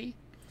crazy,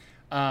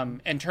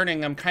 and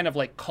turning them kind of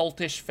like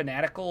cultish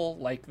fanatical,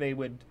 like they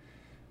would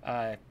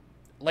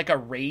like a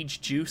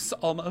rage juice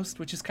almost,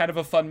 which is kind of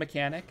a fun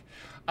mechanic.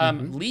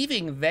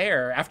 Leaving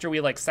there, after we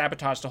like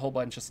sabotaged a whole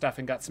bunch of stuff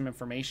and got some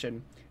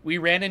information, we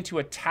ran into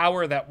a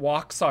tower that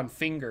walks on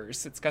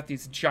fingers. It's got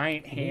these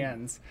giant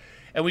hands.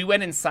 And we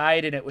went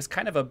inside, and it was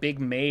kind of a big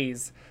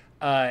maze.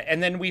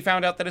 And then we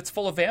found out that it's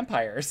full of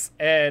vampires.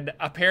 And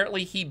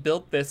apparently he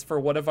built this for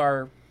one of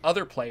our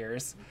other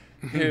players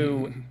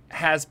who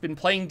has been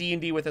playing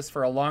D&D with us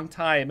for a long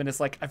time and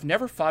is like, I've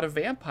never fought a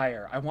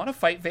vampire. I want to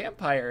fight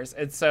vampires.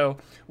 And so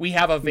we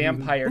have a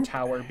vampire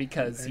tower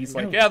because he's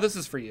like, yeah, this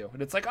is for you.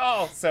 And it's like,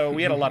 oh, so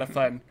we had a lot of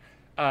fun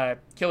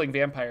killing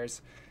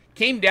vampires.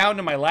 Came down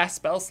to my last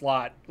spell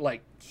slot,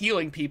 like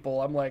healing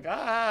people. I'm like,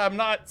 I'm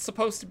not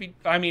supposed to be,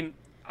 I mean,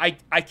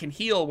 I can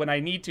heal when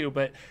I need to,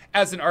 but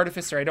as an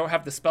artificer, I don't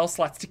have the spell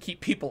slots to keep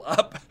people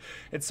up.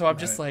 And so I'm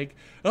just like,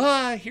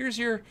 here's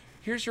your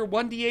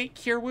 1d8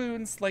 cure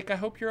wounds. Like, I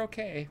hope you're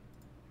okay.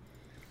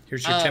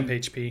 Here's your temp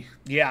HP.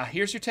 Yeah,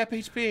 here's your temp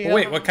HP. Oh,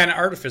 wait, what kind of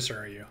artificer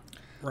are you?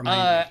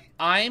 Remind me.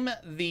 I'm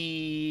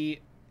the...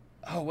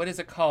 Oh, what is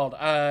it called?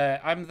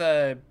 I'm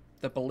the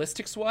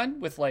ballistics one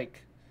with,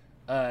 like,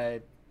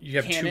 you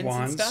have cannons 2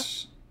 wands. And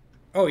stuff.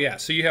 Oh, yeah,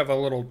 so you have a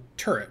little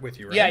turret with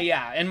you, right?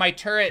 Yeah, and my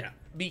turret,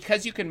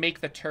 because you can make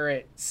the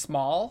turret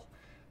small...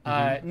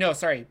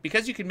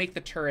 because you can make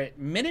the turret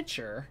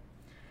miniature...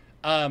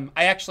 I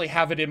actually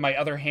have it in my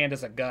other hand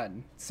as a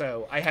gun.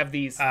 So I have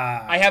these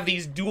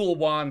dual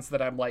wands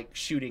that I'm like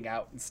shooting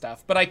out and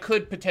stuff. But I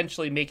could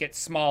potentially make it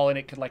small and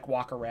it could like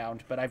walk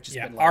around. But I've just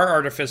been like, our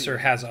artificer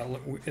has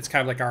it's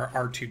kind of like our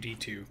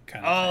R2D2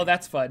 kind of thing.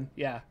 That's fun.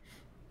 Yeah.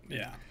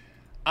 Yeah.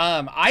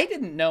 I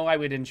didn't know I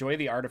would enjoy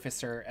the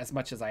artificer as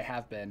much as I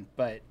have been,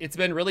 but it's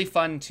been really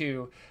fun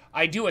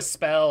I do a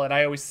spell and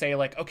I always say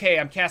like, okay,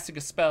 I'm casting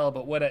a spell,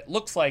 but what it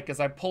looks like is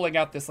I'm pulling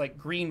out this like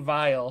green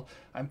vial,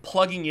 I'm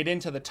plugging it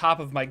into the top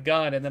of my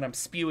gun, and then I'm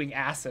spewing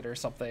acid or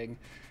something.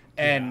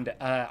 And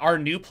our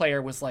new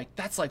player was like,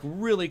 that's like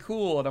really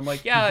cool. And I'm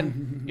like, yeah,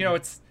 and, you know,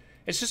 it's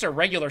just a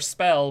regular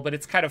spell, but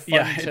it's kind of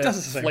fun to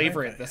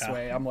flavor it this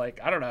way. I'm like,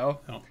 I don't know.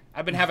 Oh.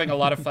 I've been having a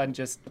lot of fun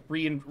just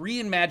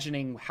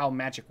reimagining how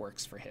magic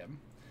works for him.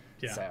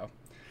 Yeah. So,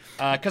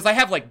 because I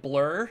have like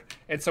blur,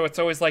 and so it's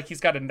always like he's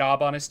got a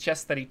knob on his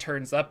chest that he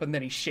turns up and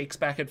then he shakes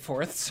back and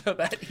forth so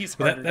that he's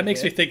harder. That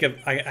makes me think of.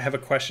 I have a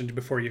question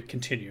before you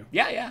continue.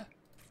 Yeah.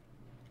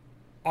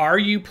 Are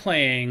you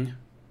playing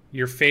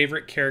your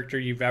favorite character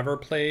you've ever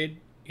played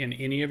in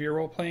any of your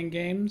role-playing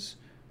games?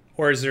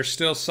 Or is there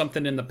still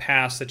something in the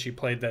past that you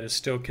played that is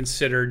still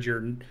considered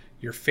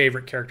your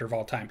favorite character of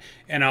all time?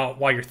 And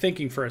while you're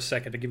thinking for a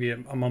second, to give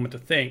you a moment to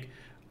think,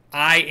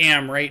 I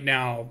am right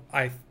now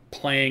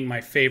playing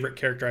my favorite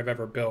character I've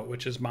ever built,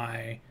 which is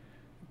my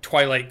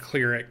Twilight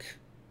Cleric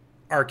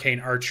Arcane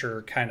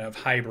Archer kind of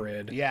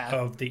hybrid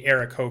of the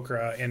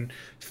Aarakocra, and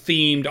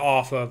themed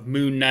off of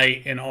Moon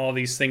Knight and all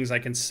these things I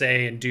can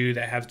say and do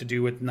that have to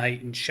do with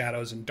night and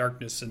shadows and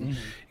darkness and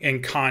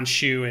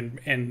Khonshu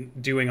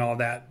and doing all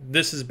that.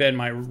 This has been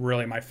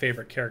my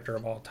favorite character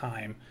of all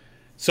time.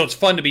 So it's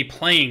fun to be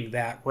playing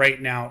that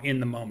right now in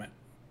the moment.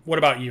 What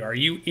about you? Are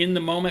you in the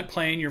moment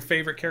playing your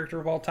favorite character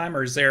of all time,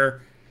 or is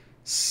there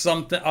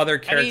something other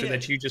character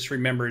that you just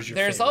remember as your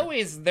favorite?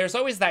 There's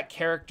always that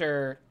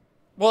character.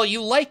 Well,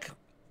 you like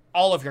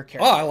all of your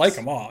characters. Oh, I like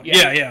them all.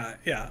 Yeah.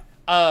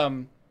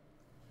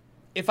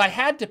 If I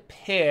had to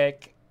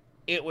pick,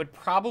 it would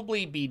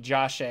probably be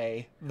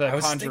Joshe, the I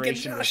was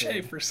Conjuration thinking Joshe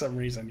Wizard. for some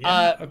reason.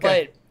 Yeah.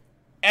 Okay.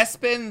 But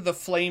Espen, the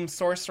Flame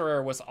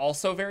Sorcerer, was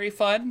also very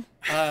fun.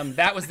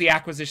 That was the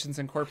Acquisitions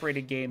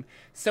Incorporated game.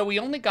 So we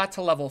only got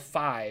to level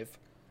 5.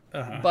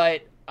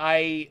 But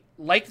I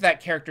liked that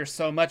character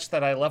so much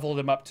that I leveled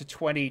him up to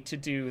 20 to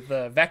do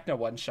the Vecna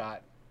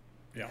one-shot.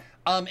 Yeah.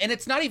 And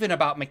it's not even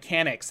about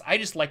mechanics. I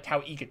just liked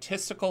how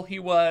egotistical he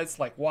was,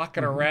 like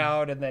walking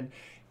around and then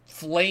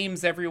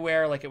flames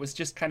everywhere. Like it was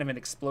just kind of an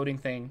exploding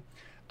thing.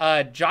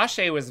 Josh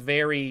A was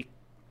very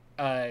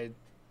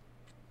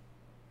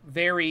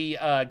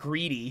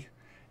greedy.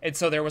 And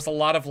so there was a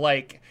lot of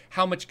like,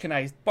 how much can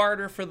I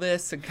barter for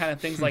this and kind of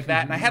things like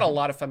that. And I had a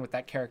lot of fun with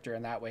that character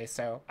in that way.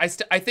 So I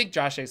think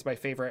Josh A is my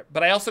favorite,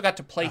 but I also got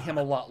to play him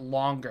a lot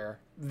longer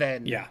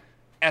than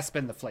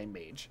Espen the Flame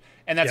Mage.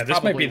 And that's this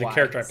probably might be the why,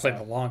 character I played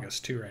the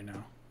longest too right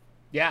now.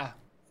 Yeah.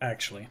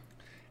 Actually.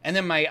 And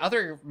then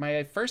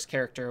my first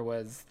character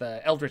was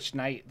the Eldritch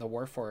Knight, the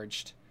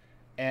Warforged.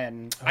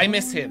 And I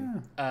miss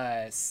him.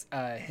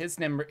 His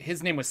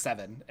name was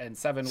Seven, and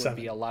Seven would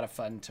be a lot of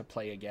fun to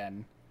play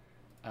again.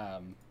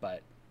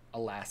 But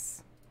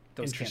alas,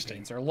 those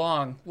campaigns are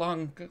long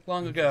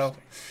ago.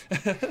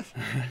 Because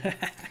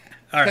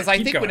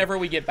I think whenever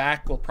we get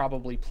back, we'll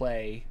probably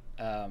play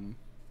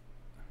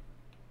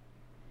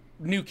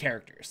new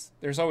characters.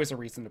 There's always a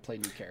reason to play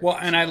new characters. Well,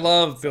 and I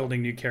love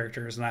building new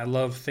characters, and I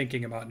love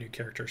thinking about new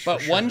characters.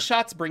 But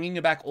one-shots, bringing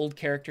back old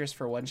characters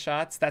for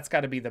one-shots, that's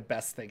got to be the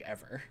best thing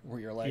ever. Where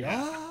you're like,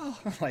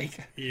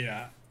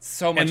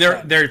 so much.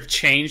 And they're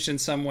changed in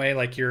some way.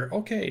 Like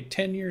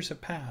 10 years have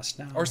passed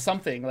now, or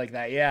something like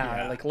that.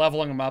 Yeah, like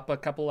leveling them up a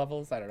couple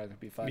levels. I don't know. It'd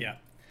be fun. Yeah.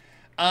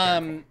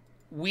 I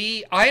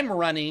am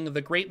running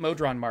the Great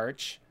Modron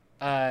March.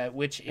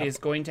 Which is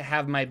going to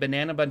have my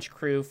Banana Bunch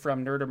crew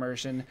from Nerd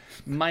Immersion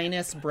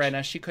minus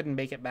Brenna. She couldn't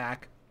make it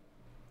back.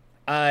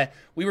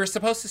 We were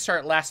supposed to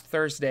start last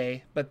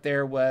Thursday, but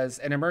there was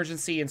an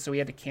emergency, and so we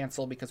had to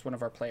cancel because one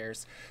of our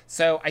players.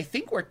 So I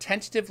think we're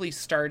tentatively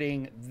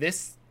starting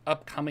this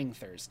upcoming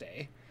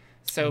Thursday.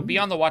 So be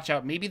on the watch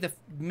out. Maybe the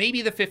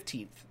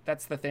 15th.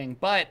 That's the thing.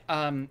 But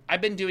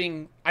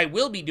I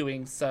will be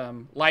doing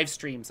some live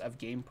streams of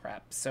game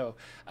prep. So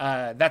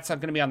that's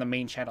going to be on the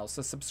main channel.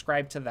 So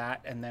subscribe to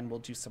that, and then we'll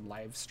do some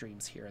live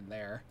streams here and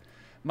there.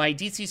 My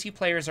DCC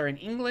players are in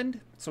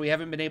England, so we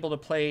haven't been able to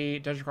play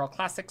Dungeon Crawl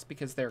Classics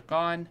because they're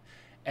gone.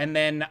 And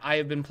then I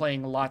have been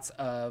playing lots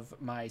of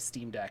my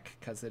Steam Deck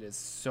because it is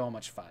so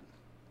much fun.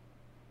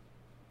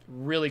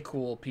 Really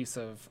cool piece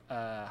of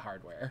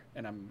hardware,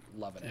 and I'm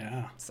loving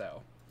it.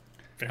 So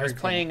I was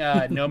playing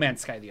No Man's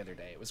Sky the other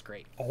day. It was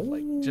great.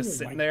 Just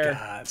sitting there.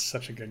 God, it's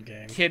such a good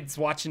game. Kids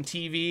watching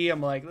TV.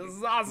 I'm like, this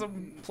is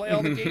awesome. Play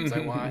all the games I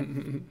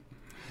want.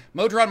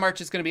 Modron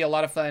March is going to be a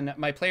lot of fun.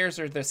 My players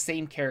are the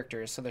same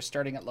characters, so they're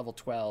starting at level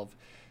 12.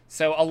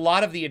 So a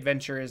lot of the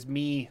adventure is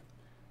me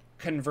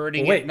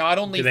converting it. Not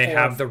only do they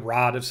have the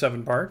Rod of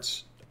 7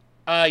 parts?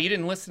 You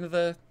didn't listen to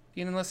the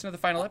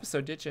final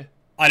episode, did you?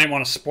 I didn't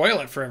want to spoil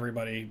it for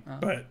everybody,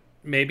 but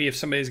maybe if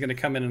somebody's going to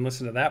come in and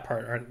listen to that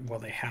part, will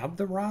they have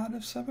the Rod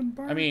of 7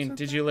 parts? I mean,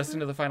 did you listen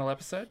to the final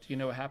episode? Do you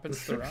know what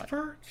happens to the Rod?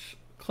 Parts?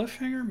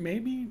 Cliffhanger?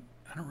 Maybe?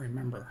 I don't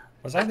remember.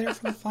 Was I there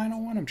for the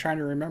final one? I'm trying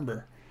to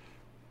remember.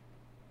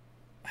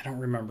 I don't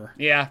remember.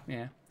 Yeah.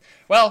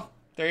 Well,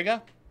 there you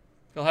go.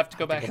 You'll have to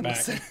go back and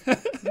listen.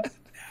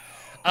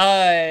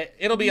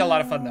 It'll be a lot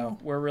of fun, though.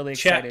 We're really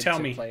excited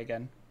to play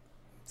again.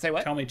 Say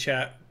what? Tell me,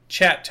 chat.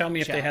 Chat, tell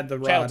me if they had the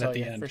Rod at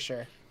the end. For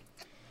sure.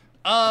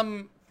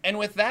 And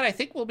with that, I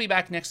think we'll be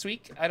back next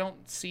week. I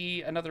don't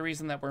see another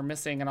reason that we're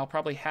missing, and I'll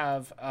probably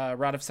have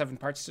Rod of 7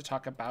 parts to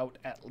talk about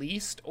at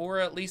least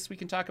we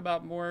can talk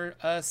about more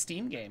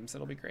Steam games.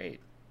 It'll be great.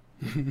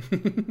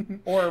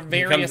 Or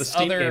various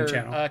other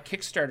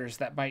Kickstarters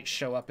that might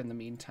show up in the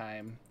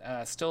meantime.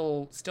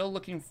 Still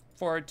looking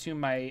forward to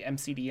my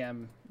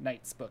MCDM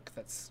Nights book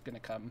that's going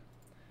to come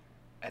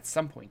at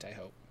some point, I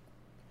hope.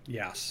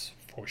 Yes,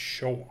 for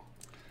sure.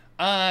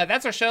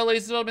 That's our show,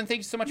 ladies and gentlemen. Thank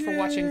you so much for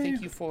watching.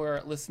 Thank you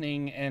for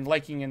listening and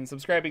liking and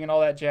subscribing and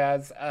all that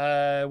jazz.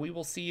 We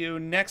will see you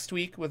next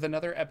week with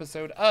another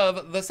episode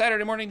of the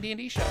Saturday Morning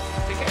D&D Show.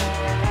 Take care.